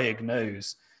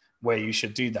diagnose where you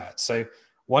should do that. So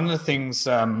one of the things,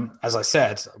 as I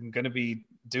said, I'm going to be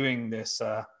doing this,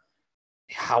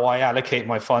 how I allocate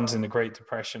my funds in the Great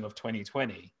Depression of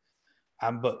 2020.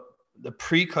 But the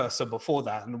precursor before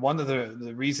that, and one of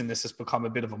the reason this has become a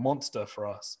bit of a monster for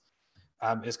us,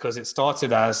 is because it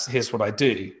started as, here's what I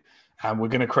do. And we're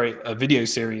going to create a video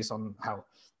series on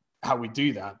how we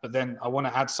do that. But then I want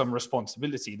to add some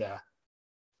responsibility there.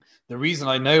 The reason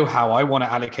I know how I want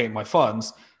to allocate my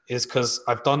funds is because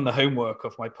I've done the homework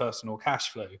of my personal cash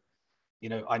flow.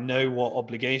 I know what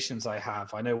obligations I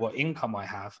have. I know what income I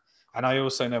have. And I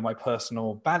also know my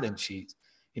personal balance sheet.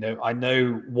 I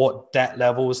know what debt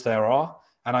levels there are,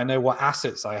 and I know what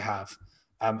assets I have.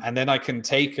 And then I can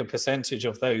take a percentage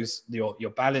of those, your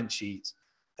balance sheet,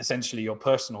 essentially your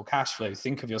personal cash flow.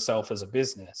 Think of yourself as a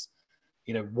business.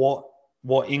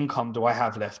 What income do I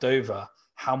have left over?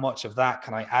 How much of that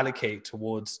can I allocate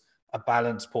towards a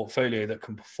balanced portfolio that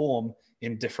can perform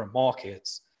in different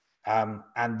markets?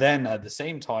 And then at the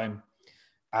same time,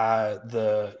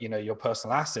 your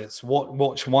personal assets,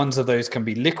 which ones of those can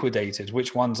be liquidated,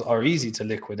 which ones are easy to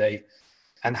liquidate,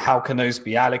 and how can those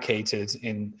be allocated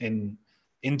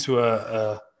into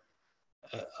a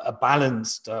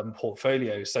balanced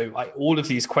portfolio? So all of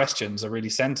these questions are really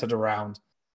centered around,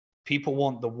 people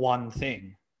want the one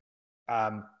thing.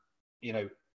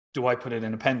 Do I put it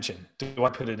in a pension? Do I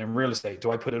put it in real estate?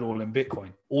 Do I put it all in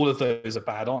Bitcoin? All of those are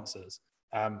bad answers.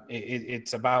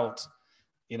 It's about,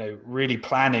 really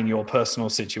planning your personal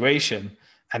situation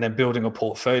and then building a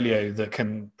portfolio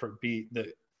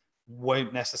that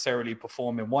won't necessarily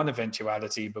perform in one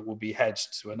eventuality, but will be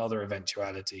hedged to another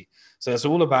eventuality. So it's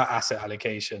all about asset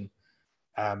allocation.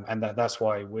 And that's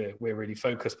why we're really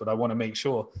focused, but I want to make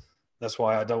sure, that's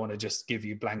why I don't want to just give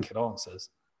you blanket answers.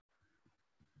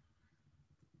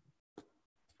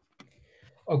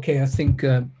 Okay, I think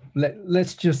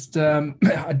let's just,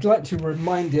 I'd like to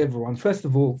remind everyone, first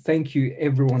of all, thank you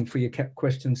everyone for your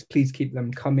questions. Please keep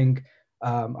them coming.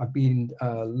 I've been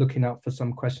looking out for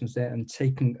some questions there and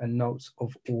taking a note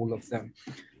of all of them.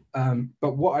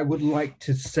 But what I would like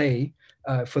to say,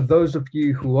 for those of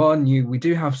you who are new, we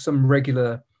do have some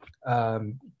regular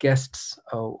guests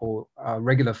or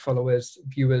regular followers,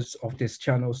 viewers of this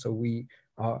channel. So we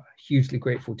are hugely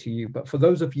grateful to you. But for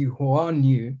those of you who are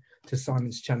new to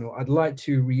Simon's channel, I'd like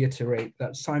to reiterate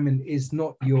that Simon is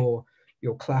not your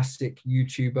classic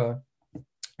YouTuber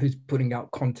who's putting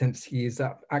out contents. He is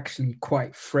actually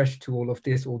quite fresh to all of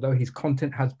this, although his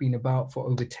content has been about for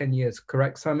over 10 years,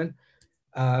 correct, Simon?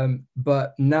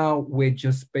 But now we're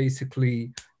just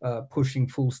basically pushing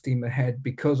full steam ahead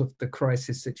because of the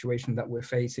crisis situation that we're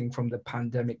facing, from the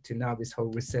pandemic to now this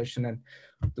whole recession and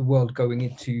the world going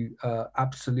into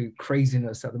absolute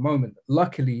craziness at the moment.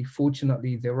 Luckily,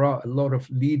 fortunately, there are a lot of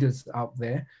leaders out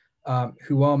there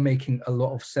who are making a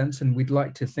lot of sense, and we'd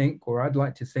like to think, or I'd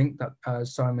like to think, that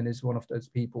Simon is one of those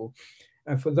people.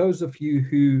 And for those of you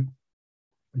who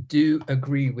do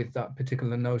agree with that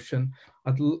particular notion,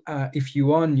 if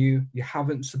you are new, you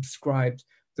haven't subscribed,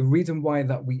 the reason why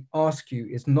that we ask you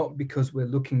is not because we're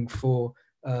looking for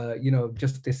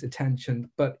just this attention,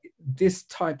 but this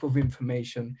type of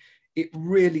information, it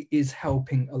really is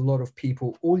helping a lot of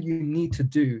people. All you need to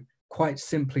do, quite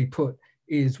simply put,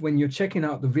 is when you're checking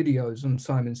out the videos on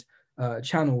Simon's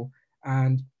channel,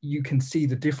 and you can see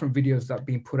the different videos that are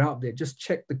being put out there, just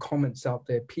check the comments out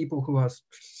there, people who are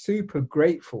super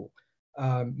grateful.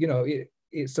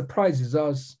 It surprises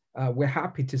us. We're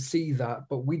happy to see that,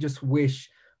 but we just wish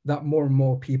that more and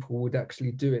more people would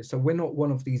actually do it. So we're not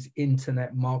one of these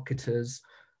internet marketers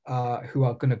who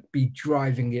are going to be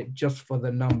driving it just for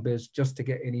the numbers, just to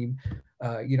get any,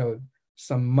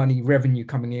 some money revenue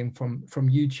coming in from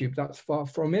YouTube. That's far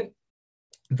from it.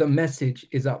 The message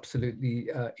is absolutely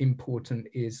important,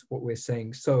 is what we're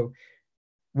saying. So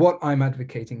what I'm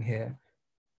advocating here,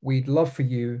 we'd love for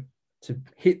you to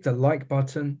hit the like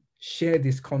button, share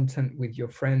this content with your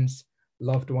friends,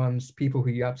 loved ones, people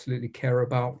who you absolutely care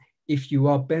about. If you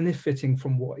are benefiting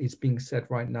from what is being said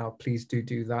right now, please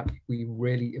do that. We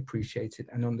really appreciate it.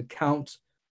 And on the count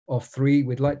of 3,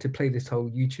 we'd like to play this whole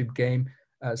YouTube game.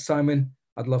 Simon,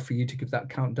 I'd love for you to give that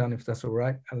countdown, if that's all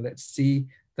right. And let's see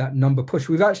that number push.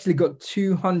 We've actually got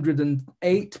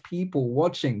 208 people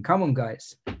watching. Come on,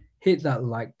 guys, hit that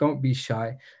like, don't be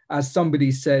shy. As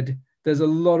somebody said, there's a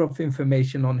lot of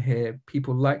information on here.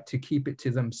 People like to keep it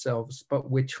to themselves,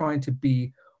 but we're trying to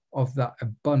be of that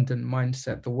abundant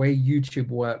mindset. The way YouTube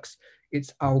works,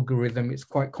 its algorithm, it's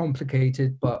quite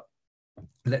complicated, but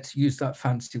let's use that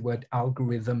fancy word,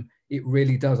 algorithm. It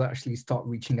really does actually start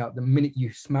reaching out the minute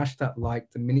you smash that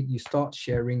like, the minute you start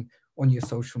sharing on your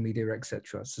social media,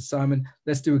 etc. So Simon,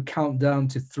 let's do a countdown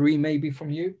to 3 maybe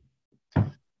from you.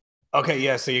 Okay,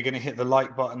 yeah, so you're going to hit the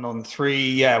like button on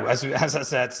 3. Yeah, as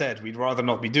I said, we'd rather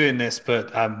not be doing this,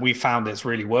 but we found it's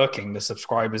really working. The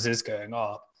subscribers is going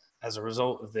up as a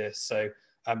result of this. So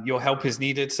your help is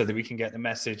needed so that we can get the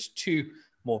message to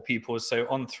more people. So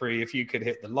on 3, if you could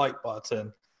hit the like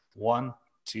button, 1,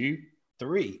 2,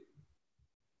 3.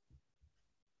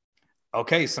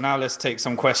 Okay, so now let's take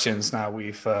some questions. Now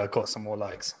we've got some more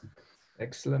likes.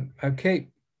 Excellent. Okay.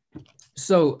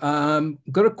 So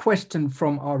got a question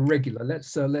from our regular.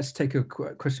 Let's take a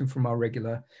question from our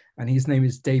regular, and his name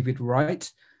is David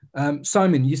Wright.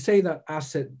 Simon, you say that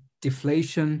asset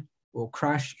deflation or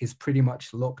crash is pretty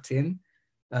much locked in,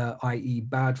 i.e.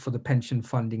 bad for the pension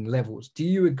funding levels. Do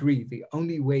you agree the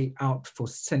only way out for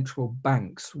central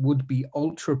banks would be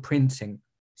ultra printing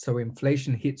so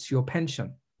inflation hits your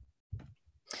pension?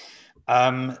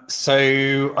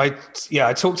 So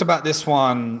I talked about this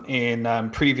one in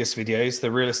previous videos,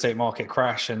 the real estate market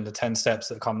crash and the 10 steps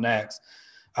that come next.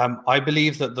 I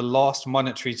believe that the last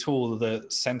monetary tool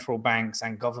that central banks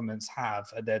and governments have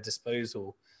at their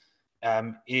disposal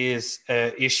is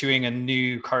issuing a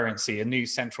new currency, a new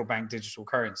central bank digital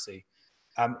currency.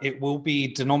 It will be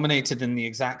denominated in the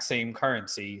exact same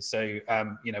currency. So,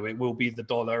 it will be the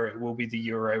dollar, it will be the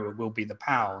euro, it will be the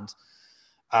pound.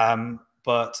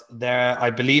 But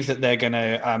I believe that they're going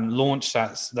to launch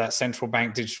that central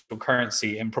bank digital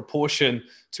currency in proportion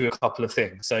to a couple of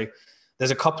things. So there's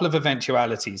a couple of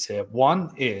eventualities here. One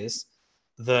is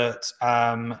that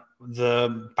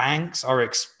the banks are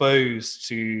exposed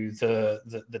to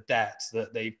the debt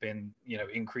that they've been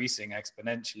increasing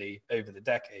exponentially over the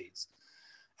decades.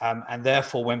 And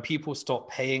therefore, when people stop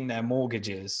paying their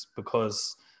mortgages,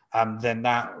 because then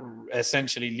that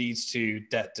essentially leads to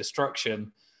debt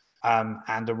destruction,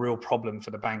 and a real problem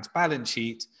for the bank's balance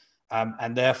sheet,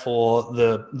 and therefore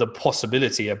the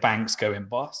possibility of banks going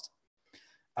bust.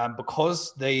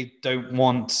 Because they don't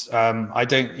want,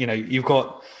 you've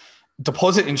got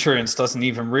deposit insurance doesn't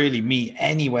even really meet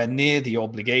anywhere near the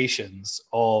obligations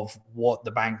of what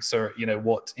the banks are,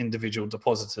 what individual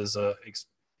depositors are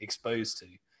exposed to.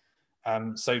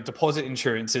 So deposit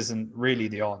insurance isn't really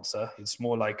the answer. It's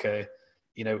more like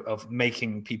of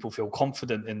making people feel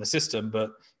confident in the system.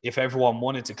 But if everyone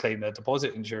wanted to claim their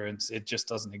deposit insurance, it just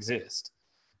doesn't exist.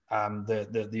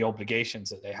 The obligations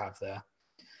that they have there.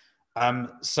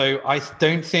 So I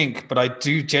don't think, but I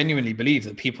do genuinely believe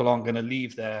that people aren't going to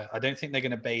leave there. I don't think they're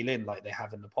going to bail in like they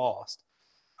have in the past.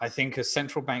 I think a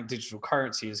central bank digital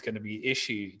currency is going to be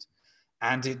issued,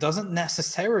 and it doesn't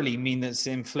necessarily mean that it's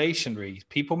inflationary.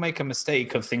 People make a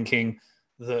mistake of thinking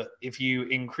that if you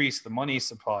increase the money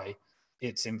supply,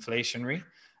 it's inflationary.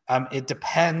 It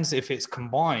depends if it's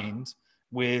combined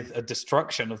with a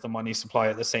destruction of the money supply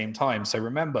at the same time. So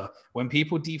remember, when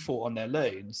people default on their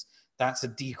loans, that's a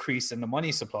decrease in the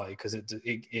money supply, because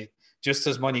it just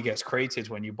as money gets created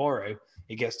when you borrow,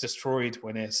 it gets destroyed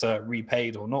when it's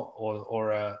repaid or not,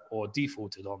 or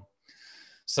defaulted on.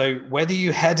 So whether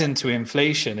you head into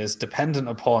inflation is dependent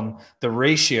upon the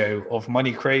ratio of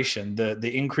money creation,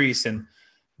 the increase in,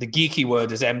 the geeky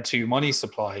word is M2 money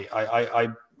supply.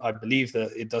 I believe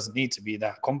that it doesn't need to be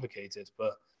that complicated,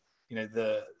 but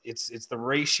it's the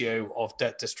ratio of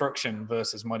debt destruction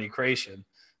versus money creation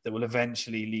that will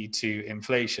eventually lead to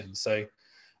inflation. So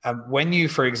when you,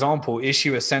 for example,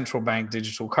 issue a central bank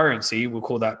digital currency, we'll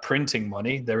call that printing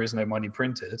money. There is no money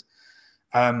printed.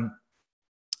 Then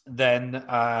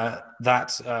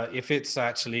if it's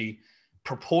actually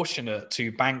proportionate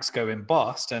to banks going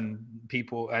bust and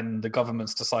the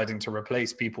government's deciding to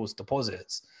replace people's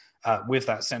deposits with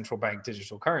that central bank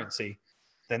digital currency,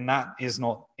 then that is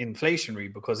not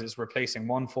inflationary, because it's replacing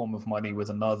one form of money with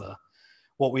another.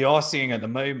 What we are seeing at the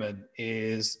moment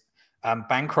is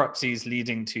bankruptcies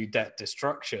leading to debt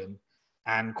destruction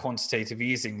and quantitative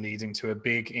easing leading to a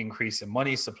big increase in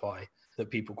money supply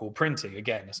that people call printing.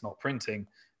 Again, it's not printing.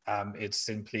 It's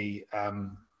simply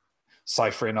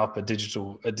ciphering up a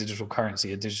digital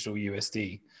currency, a digital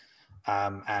USD,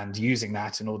 and using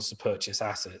that in order to purchase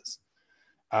assets.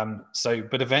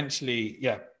 But eventually,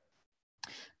 yeah,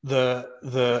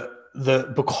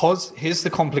 because here's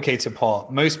the complicated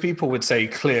part. Most people would say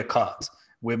clear cut,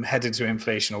 we're headed to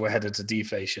inflation or we're headed to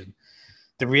deflation.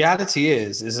 The reality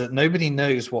is that nobody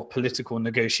knows what political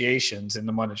negotiations in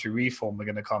the monetary reform are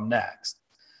going to come next.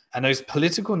 And those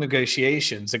political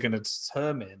negotiations are going to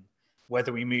determine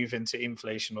whether we move into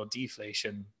inflation or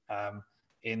deflation.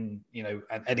 And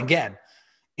again,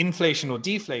 inflation or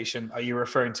deflation, are you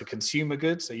referring to consumer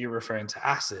goods? Are you referring to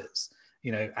assets?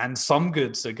 And some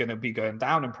goods are going to be going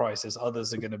down in prices,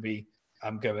 others are going to be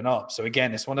going up. So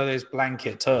again, it's one of those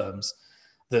blanket terms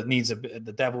that needs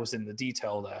the devil's in the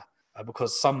detail there,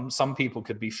 because some people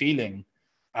could be feeling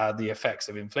the effects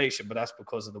of inflation, but that's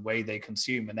because of the way they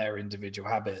consume and their individual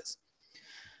habits.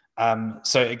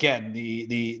 So again,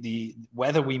 the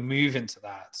whether we move into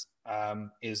that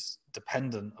is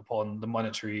dependent upon the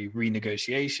monetary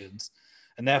renegotiations,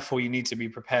 and therefore you need to be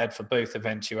prepared for both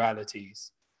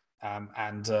eventualities.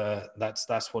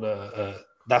 That's what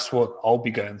I'll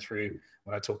be going through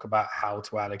when I talk about how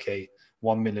to allocate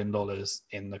 $1 million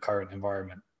in the current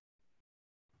environment.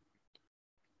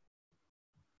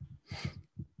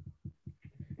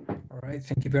 All right,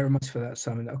 thank you very much for that,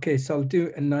 Simon. Okay, so I'll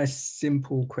do a nice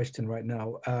simple question right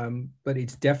now, but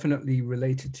it's definitely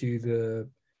related to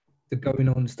the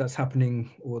going-ons that's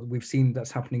happening, or we've seen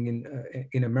that's happening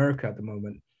in America at the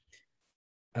moment.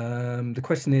 The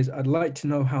question is, I'd like to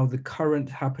know how the current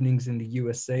happenings in the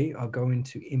USA are going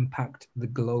to impact the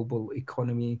global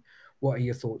economy. What are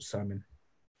your thoughts, Simon?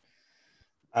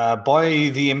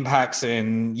 By the impacts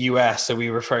in US, are we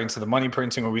referring to the money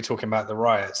printing, or are we talking about the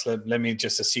riots? Let me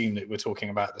just assume that we're talking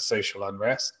about the social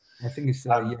unrest. I think it's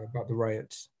about the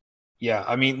riots. Yeah,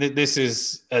 I mean, this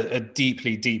is a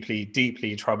deeply, deeply,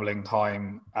 deeply troubling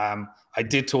time. I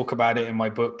did talk about it in my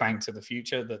book, Bank to the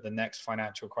Future, that the next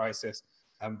financial crisis,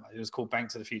 it was called Bank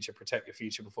to the Future, Protect Your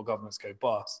Future Before Governments Go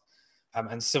Bust.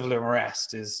 And civil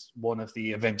unrest is one of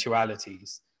the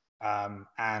eventualities.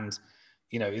 And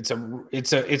it's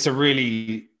a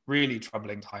really, really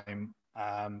troubling time.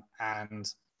 And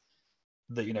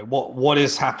what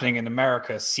is happening in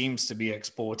America seems to be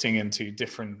exporting into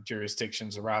different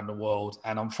jurisdictions around the world.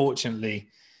 And unfortunately,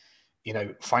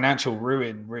 financial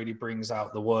ruin really brings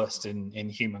out the worst in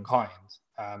humankind.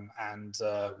 And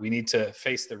we need to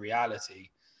face the reality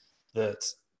that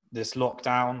this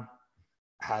lockdown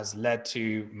has led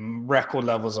to record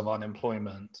levels of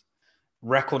unemployment.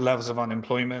 Record levels of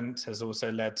unemployment has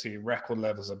also led to record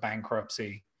levels of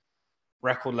bankruptcy.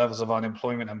 Record levels of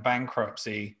unemployment and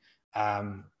bankruptcy,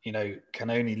 can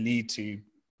only lead to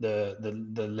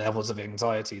the levels of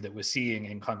anxiety that we're seeing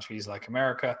in countries like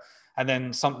America. And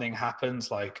then something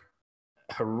happens like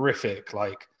horrific,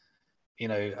 like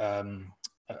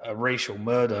a racial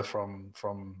murder from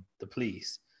the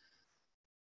police.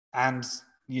 And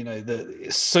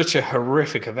it's such a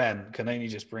horrific event can only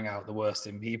just bring out the worst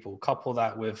in people. Couple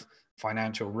that with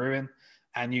financial ruin,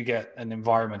 and you get an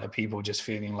environment of people just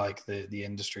feeling like the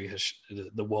industry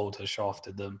the world has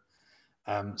shafted them.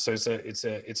 So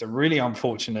it's a really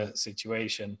unfortunate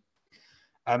situation.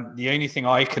 The only thing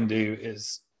I can do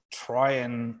is try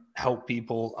and help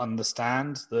people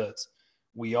understand that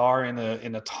we are in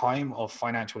a time of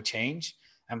financial change,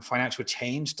 and financial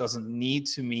change doesn't need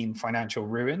to mean financial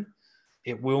ruin.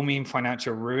 It will mean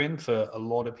financial ruin for a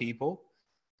lot of people,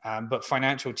 but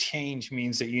financial change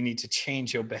means that you need to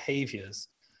change your behaviors.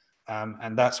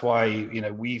 And that's why,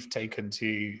 we've taken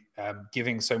to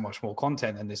giving so much more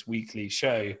content in this weekly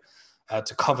show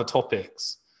to cover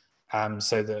topics,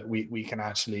 so that we can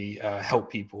actually help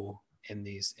people in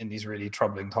these really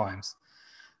troubling times.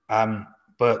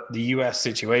 But the US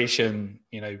situation,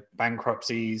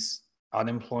 bankruptcies,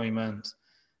 unemployment,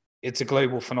 it's a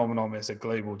global phenomenon. It's a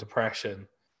global depression.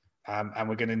 And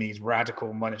we're going to need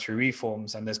radical monetary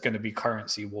reforms, and there's going to be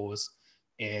currency wars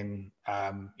in,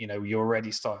 you're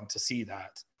already starting to see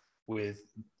that with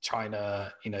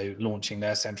China, launching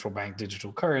their central bank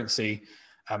digital currency,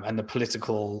 and the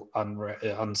political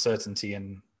uncertainty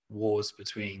and wars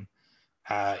between,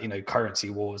 currency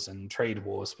wars and trade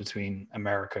wars between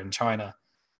America and China.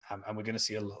 And we're going to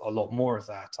see a lot more of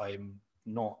that. I'm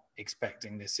not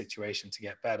expecting this situation to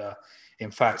get better.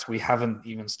 In fact, we haven't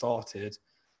even started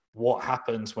what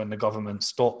happens when the government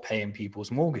stop paying people's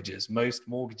mortgages. Most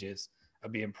mortgages are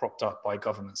being propped up by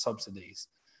government subsidies.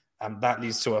 And that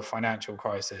leads to a financial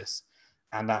crisis.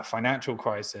 And that financial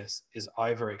crisis is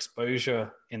either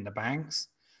exposure in the banks,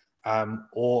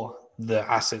 or the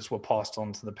assets were passed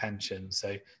on to the pension.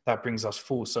 So that brings us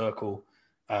full circle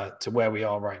to where we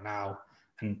are right now.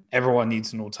 And everyone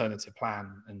needs an alternative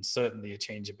plan, and certainly a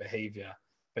change of behavior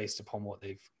based upon what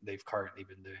they've currently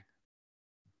been doing.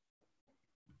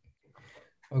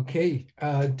 Okay,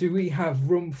 do we have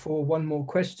room for one more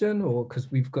question, or because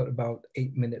we've got about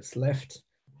 8 minutes left?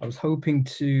 I was hoping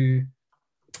to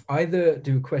either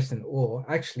do a question, or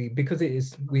actually, because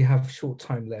we have short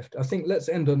time left, I think let's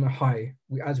end on a high,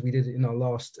 as we did in our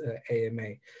last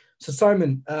AMA. So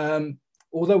Simon,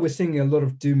 although we're seeing a lot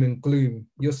of doom and gloom,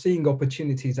 you're seeing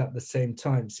opportunities at the same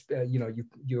time.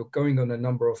 You're going on a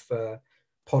number of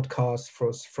podcasts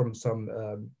from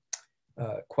some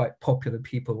quite popular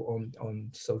people on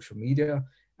social media,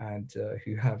 and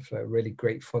who have a really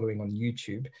great following on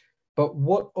YouTube. But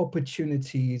what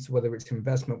opportunities, whether it's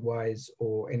investment-wise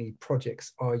or any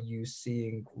projects, are you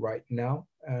seeing right now,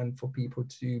 and for people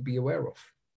to be aware of?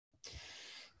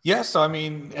 Yes, I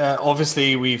mean,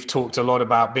 obviously we've talked a lot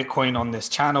about Bitcoin on this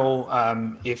channel.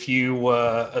 If you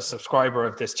were a subscriber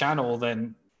of this channel,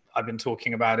 then I've been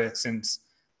talking about it since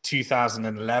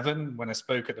 2011 when I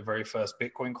spoke at the very first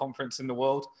Bitcoin conference in the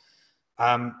world.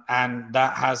 And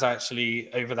that has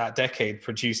actually, over that decade,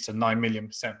 produced a 9 million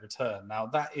 % return. Now,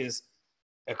 that is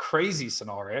a crazy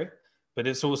scenario, but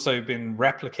it's also been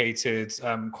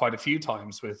replicated quite a few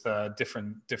times with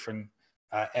different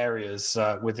areas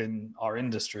within our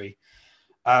industry.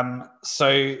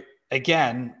 So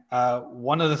again,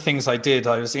 one of the things I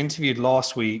was interviewed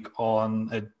last week on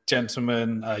a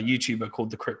gentleman, a YouTuber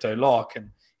called The Crypto Lark, and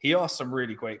he asked some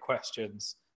really great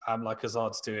questions, like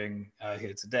Azad's doing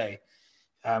here today.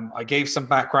 I gave some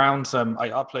background. I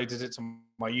uploaded it to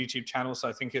my YouTube channel, so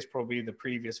I think it's probably the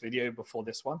previous video before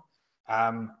this one.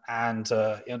 And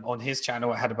on his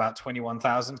channel, it had about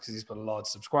 21,000 because he's got a large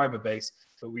subscriber base,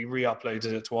 but we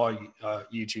re-uploaded it to our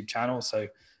YouTube channel. So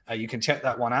you can check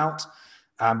that one out.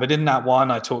 But in that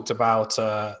one, I talked about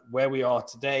where we are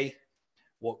today,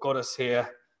 what got us here,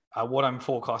 what I'm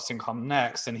forecasting come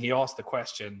next. And he asked the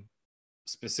question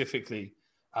specifically,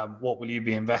 what will you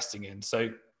be investing in? So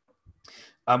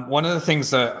one of the things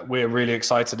that we're really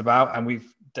excited about, and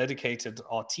we've dedicated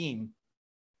our team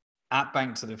at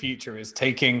Bank to the Future, is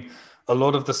taking a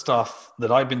lot of the stuff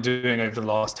that I've been doing over the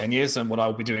last 10 years and what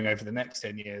I'll be doing over the next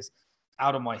 10 years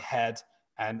out of my head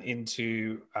and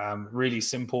into really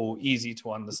simple, easy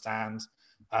to understand.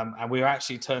 And we've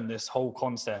actually turned this whole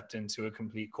concept into a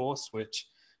complete course, which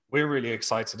we're really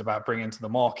excited about bringing to the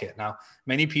market. Now,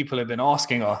 many people have been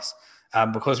asking us,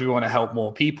 because we want to help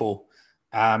more people,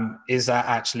 is that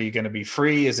actually going to be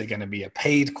free? Is it going to be a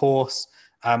paid course?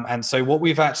 And so what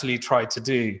we've actually tried to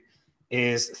do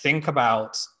is think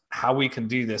about how we can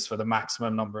do this for the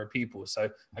maximum number of people. So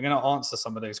I'm going to answer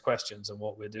some of those questions and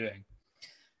what we're doing.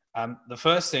 The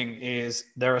first thing is,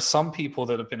 there are some people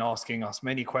that have been asking us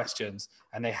many questions,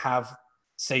 and they have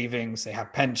savings, they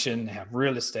have pension, they have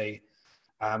real estate,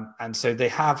 And so they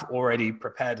have already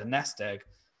prepared a nest egg,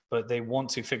 but they want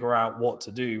to figure out what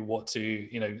to do,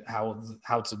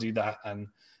 how to do that.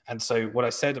 And so what I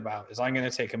said about is I'm going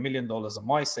to take $1 million of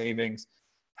my savings,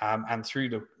 and through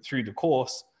the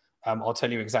course, I'll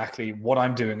tell you exactly what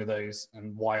I'm doing with those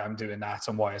and why I'm doing that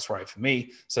and why it's right for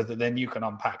me, so that then you can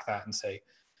unpack that and say,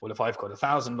 well, if I've got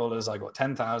 $1,000, I got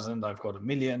 10,000, I've got $1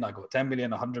 million, I got 10 million,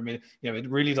 100 million, it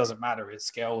really doesn't matter. It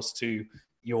scales to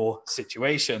your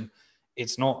situation.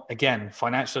 It's not, again,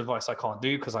 financial advice I can't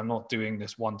do because I'm not doing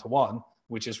this one-to-one,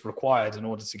 which is required in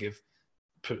order to give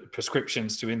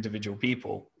prescriptions to individual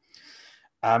people.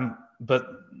 But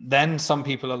then some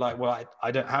people are like, well,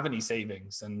 I don't have any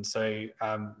savings. And so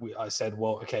I said,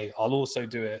 well, okay, I'll also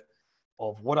do it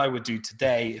of what I would do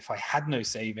today if I had no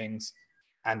savings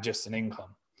and just an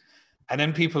income. And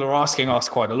then people are asking us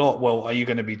quite a lot, well, are you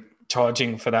going to be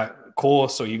charging for that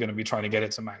course, or are you going to be trying to get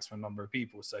it to maximum number of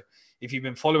people? So if you've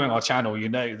been following our channel, you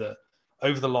know that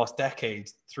over the last decade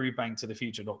through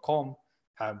banktothefuture.com,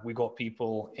 we got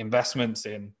people investments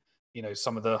in,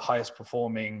 some of the highest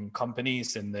performing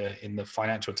companies in the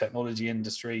financial technology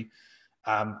industry,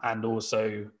 and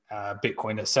also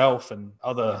Bitcoin itself and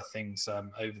other things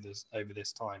over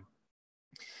this time.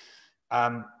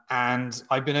 And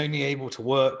I've been only able to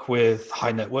work with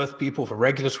high net worth people for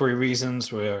regulatory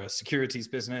reasons. We're a securities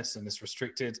business and it's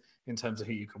restricted in terms of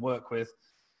who you can work with.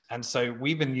 And so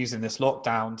we've been using this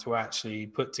lockdown to actually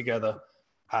put together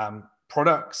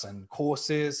products and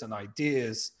courses and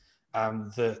ideas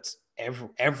that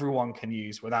everyone can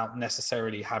use without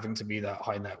necessarily having to be that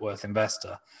high net worth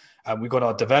investor. We've got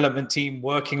our development team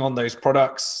working on those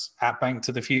products at Bank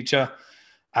to the Future.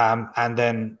 And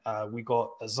then we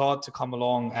got Azad to come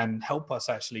along and help us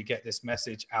actually get this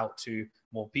message out to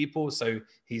more people. So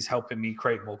he's helping me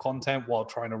create more content while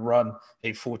trying to run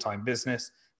a full-time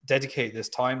business, dedicate this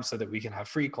time so that we can have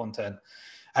free content.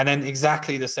 And then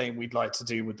exactly the same we'd like to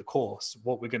do with the course.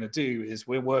 What we're going to do is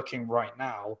we're working right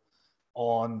now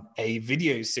on a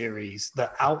video series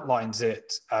that outlines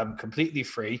it completely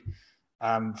free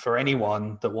for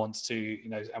anyone that wants to,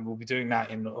 and we'll be doing that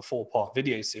in a 4-part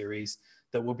video series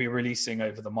that we'll be releasing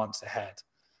over the months ahead.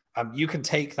 You can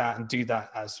take that and do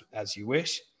that as you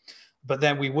wish, but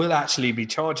then we will actually be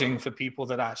charging for people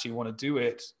that actually want to do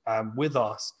it with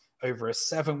us over a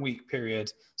 7-week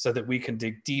period, so that we can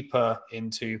dig deeper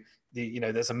into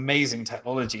there's amazing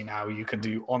technology now. You can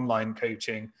do online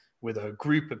coaching with a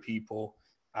group of people.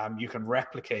 You can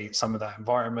replicate some of that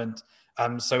environment.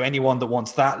 So anyone that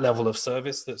wants that level of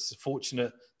service, that's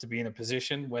fortunate to be in a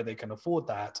position where they can afford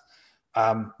that,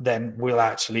 then we'll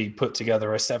actually put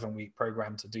together a 7-week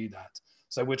program to do that.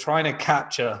 So we're trying to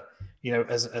capture,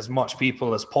 as much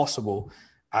people as possible.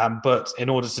 But in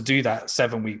order to do that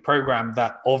 7-week program,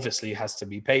 that obviously has to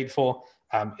be paid for.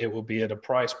 It will be at a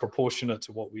price proportionate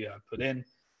to what we put in.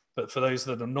 But for those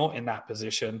that are not in that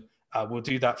position, we'll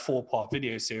do that 4-part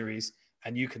video series,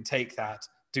 and you can take that,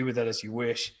 do with it as you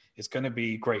wish. It's going to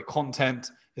be great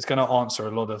content. It's going to answer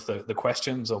a lot of the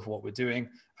questions of what we're doing,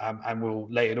 and we'll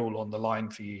lay it all on the line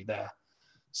for you there.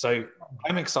 So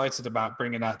I'm excited about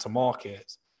bringing that to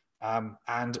market.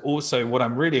 And also what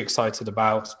I'm really excited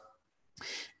about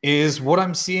is what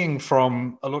I'm seeing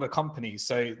from a lot of companies.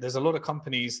 So there's a lot of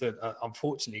companies that are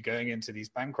unfortunately going into these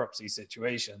bankruptcy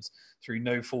situations through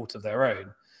no fault of their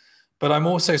own. But I'm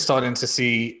also starting to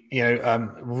see,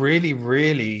 really,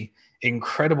 really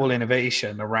incredible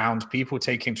innovation around people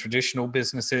taking traditional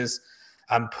businesses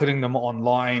and putting them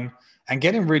online and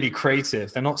getting really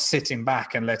creative. They're not sitting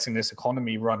back and letting this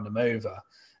economy run them over.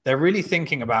 They're really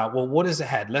thinking about, well, what is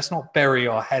ahead? Let's not bury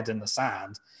our head in the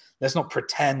sand. Let's not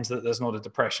pretend that there's not a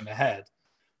depression ahead.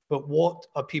 But what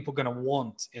are people going to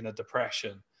want in a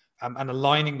depression? And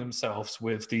aligning themselves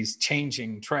with these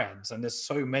changing trends. And there's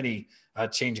so many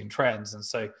changing trends. And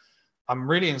so I'm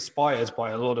really inspired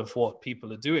by a lot of what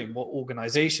people are doing, what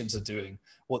organizations are doing,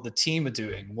 what the team are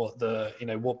doing,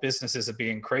 what businesses are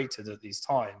being created at these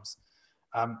times.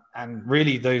 And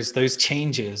really those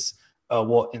changes are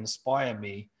what inspire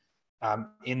me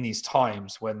in these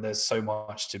times when there's so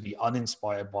much to be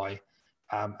uninspired by.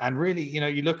 And really,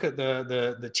 you look at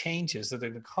the changes that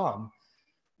have come,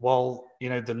 while,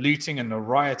 the looting and the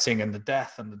rioting and the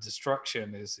death and the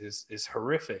destruction is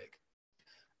horrific.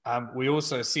 We're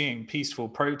also seeing peaceful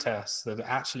protests that are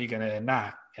actually going to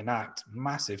enact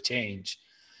massive change.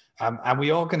 And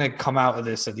we are going to come out of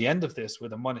this at the end of this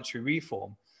with a monetary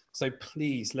reform. So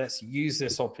please, let's use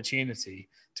this opportunity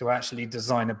to actually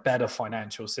design a better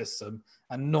financial system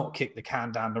and not kick the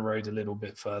can down the road a little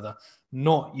bit further,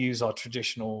 not use our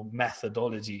traditional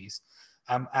methodologies,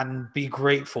 and be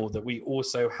grateful that we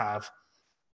also have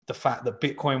the fact that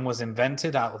Bitcoin was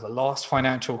invented out of the last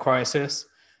financial crisis.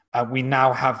 We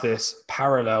now have this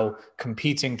parallel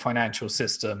competing financial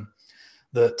system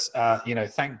that,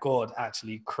 thank God,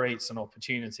 actually creates an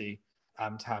opportunity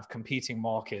to have competing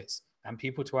markets and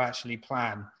people to actually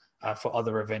plan for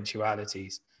other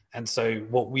eventualities. And so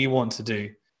what we want to do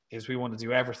is we want to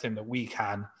do everything that we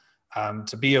can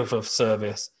to be of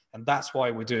service. And that's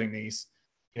why we're doing these,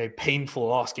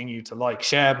 painful asking you to like,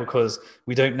 share, because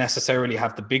we don't necessarily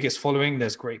have the biggest following.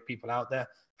 There's great people out there.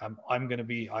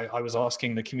 I was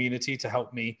asking the community to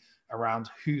help me around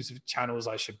whose channels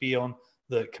I should be on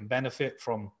that can benefit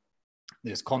from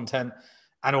this content.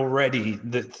 And already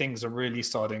things are really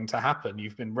starting to happen.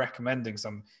 You've been recommending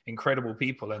some incredible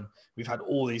people, and we've had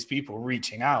all these people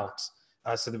reaching out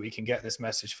so that we can get this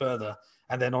message further.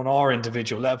 And then on our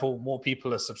individual level, more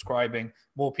people are subscribing,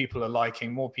 more people are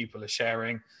liking, more people are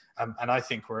sharing. And I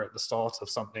think we're at the start of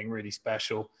something really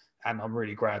special. And I'm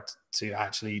really glad to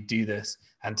actually do this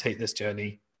and take this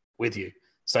journey with you.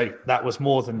 So that was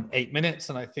more than 8 minutes.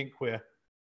 And I think we're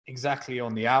exactly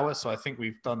on the hour. So I think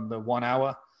we've done the 1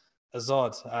 hour.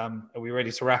 Azad, are we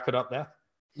ready to wrap it up there?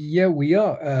 Yeah, we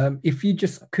are. If you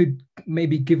just could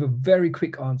maybe give a very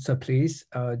quick answer, please,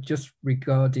 just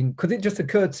regarding, because it just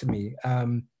occurred to me,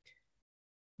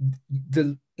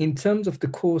 in terms of the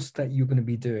course that you're going to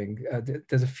be doing,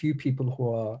 there's a few people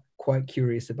who are quite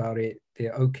curious about it.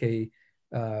 They're okay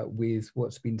with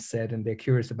what's been said, and they're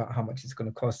curious about how much it's going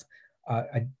to cost.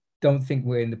 I don't think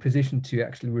we're in the position to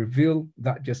actually reveal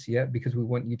that just yet, because we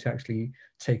want you to actually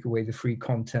take away the free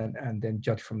content and then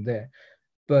judge from there.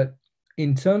 But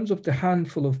in terms of the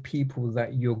handful of people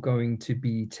that you're going to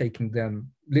be taking them,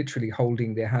 literally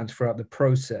holding their hands throughout the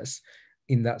process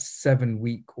in that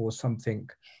 7-week or something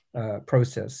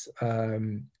process,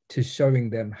 to showing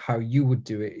them how you would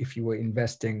do it if you were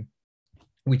investing,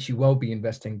 which you will be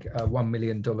investing $1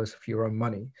 million of your own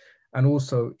money. And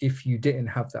also if you didn't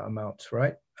have that amount,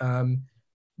 right?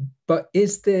 But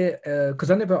is there, because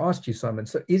I never asked you, Simon,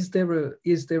 so is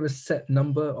there a set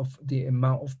number of the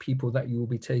amount of people that you will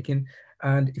be taking?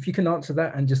 And if you can answer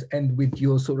that and just end with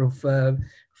your sort of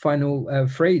final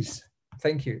phrase.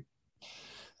 Thank you.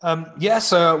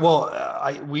 Yes,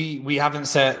 we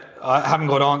haven't I haven't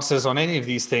got answers on any of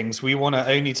these things. We want to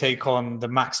only take on the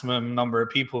maximum number of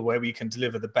people where we can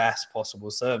deliver the best possible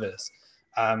service.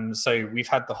 So we've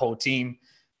had the whole team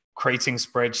creating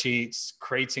spreadsheets,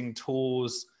 creating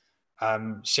tools,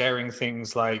 sharing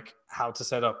things like how to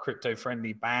set up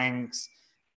crypto-friendly banks,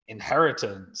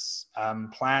 inheritance,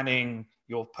 planning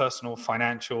your personal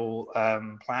financial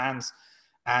plans.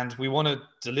 And we want to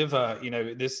deliver,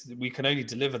 we can only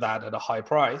deliver that at a high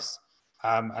price,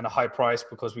 and a high price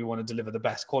because we want to deliver the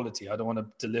best quality. I don't want to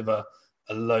deliver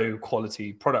a low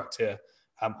quality product here.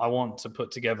 I want to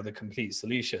put together the complete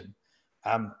solution.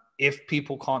 If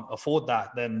people can't afford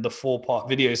that, then the 4-part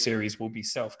video series will be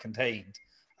self-contained,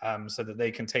 so that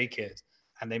they can take it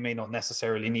and they may not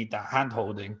necessarily need that hand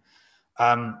holding.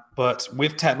 But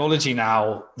with technology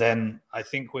now, then I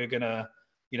think we're going to,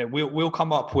 we'll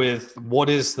come up with what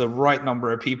is the right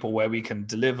number of people where we can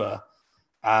deliver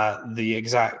the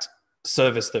exact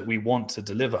service that we want to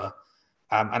deliver.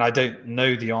 And I don't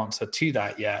know the answer to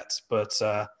that yet, but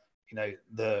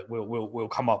we'll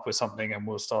come up with something and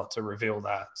we'll start to reveal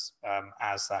that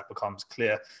as that becomes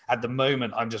clear. At the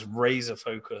moment, I'm just razor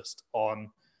focused on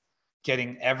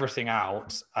getting everything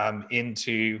out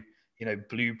into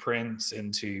blueprints,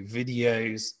 into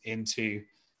videos, into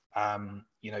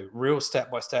real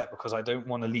step by step, because I don't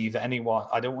want to leave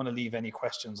any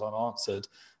questions unanswered.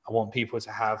 I want people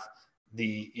to have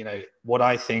what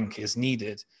I think is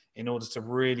needed in order to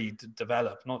really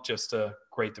develop not just a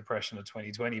Great Depression of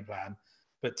 2020 plan,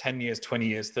 but 10 years, 20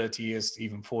 years, 30 years,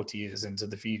 even 40 years into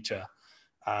the future.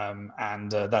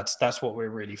 That's what we're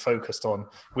really focused on,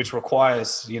 which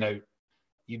requires,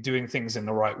 you doing things in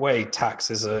the right way. Tax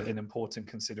is an important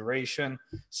consideration.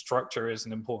 Structure is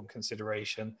an important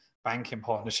consideration. Banking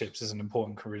partnerships is an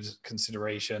important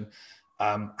consideration.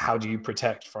 How do you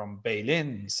protect from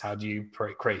bail-ins? How do you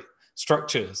create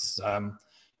structures?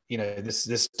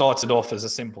 This started off as a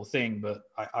simple thing, but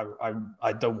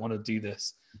I don't want to do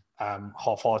this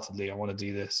half-heartedly. I want to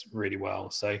do this really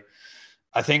well. So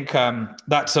I think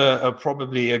that's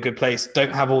probably a good place.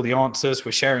 Don't have all the answers.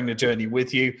 We're sharing the journey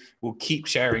with you. We'll keep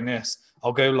sharing this.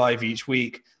 I'll go live each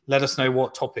week. Let us know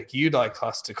what topic you'd like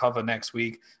us to cover next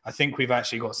week. I think we've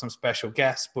actually got some special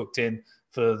guests booked in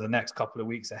for the next couple of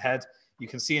weeks ahead. You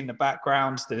can see in the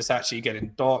background that it's actually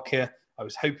getting dark here. I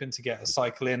was hoping to get a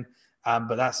cycle in,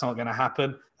 but that's not going to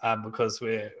happen because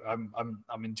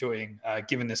I'm enjoying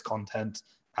giving this content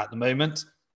at the moment.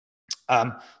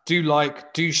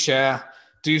 Do share,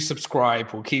 do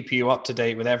subscribe. We'll keep you up to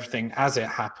date with everything as it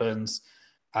happens.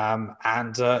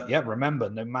 Yeah, remember,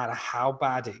 no matter how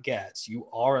bad it gets, you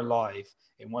are alive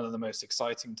in one of the most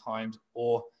exciting times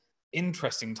or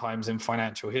interesting times in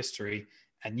financial history.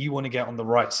 And you want to get on the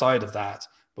right side of that,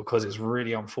 because it's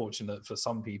really unfortunate for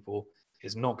some people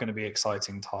it's not going to be an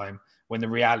exciting time, when the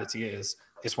reality is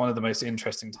it's one of the most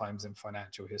interesting times in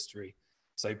financial history.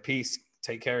 So peace,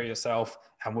 take care of yourself,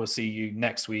 and we'll see you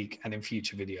next week and in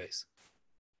future videos.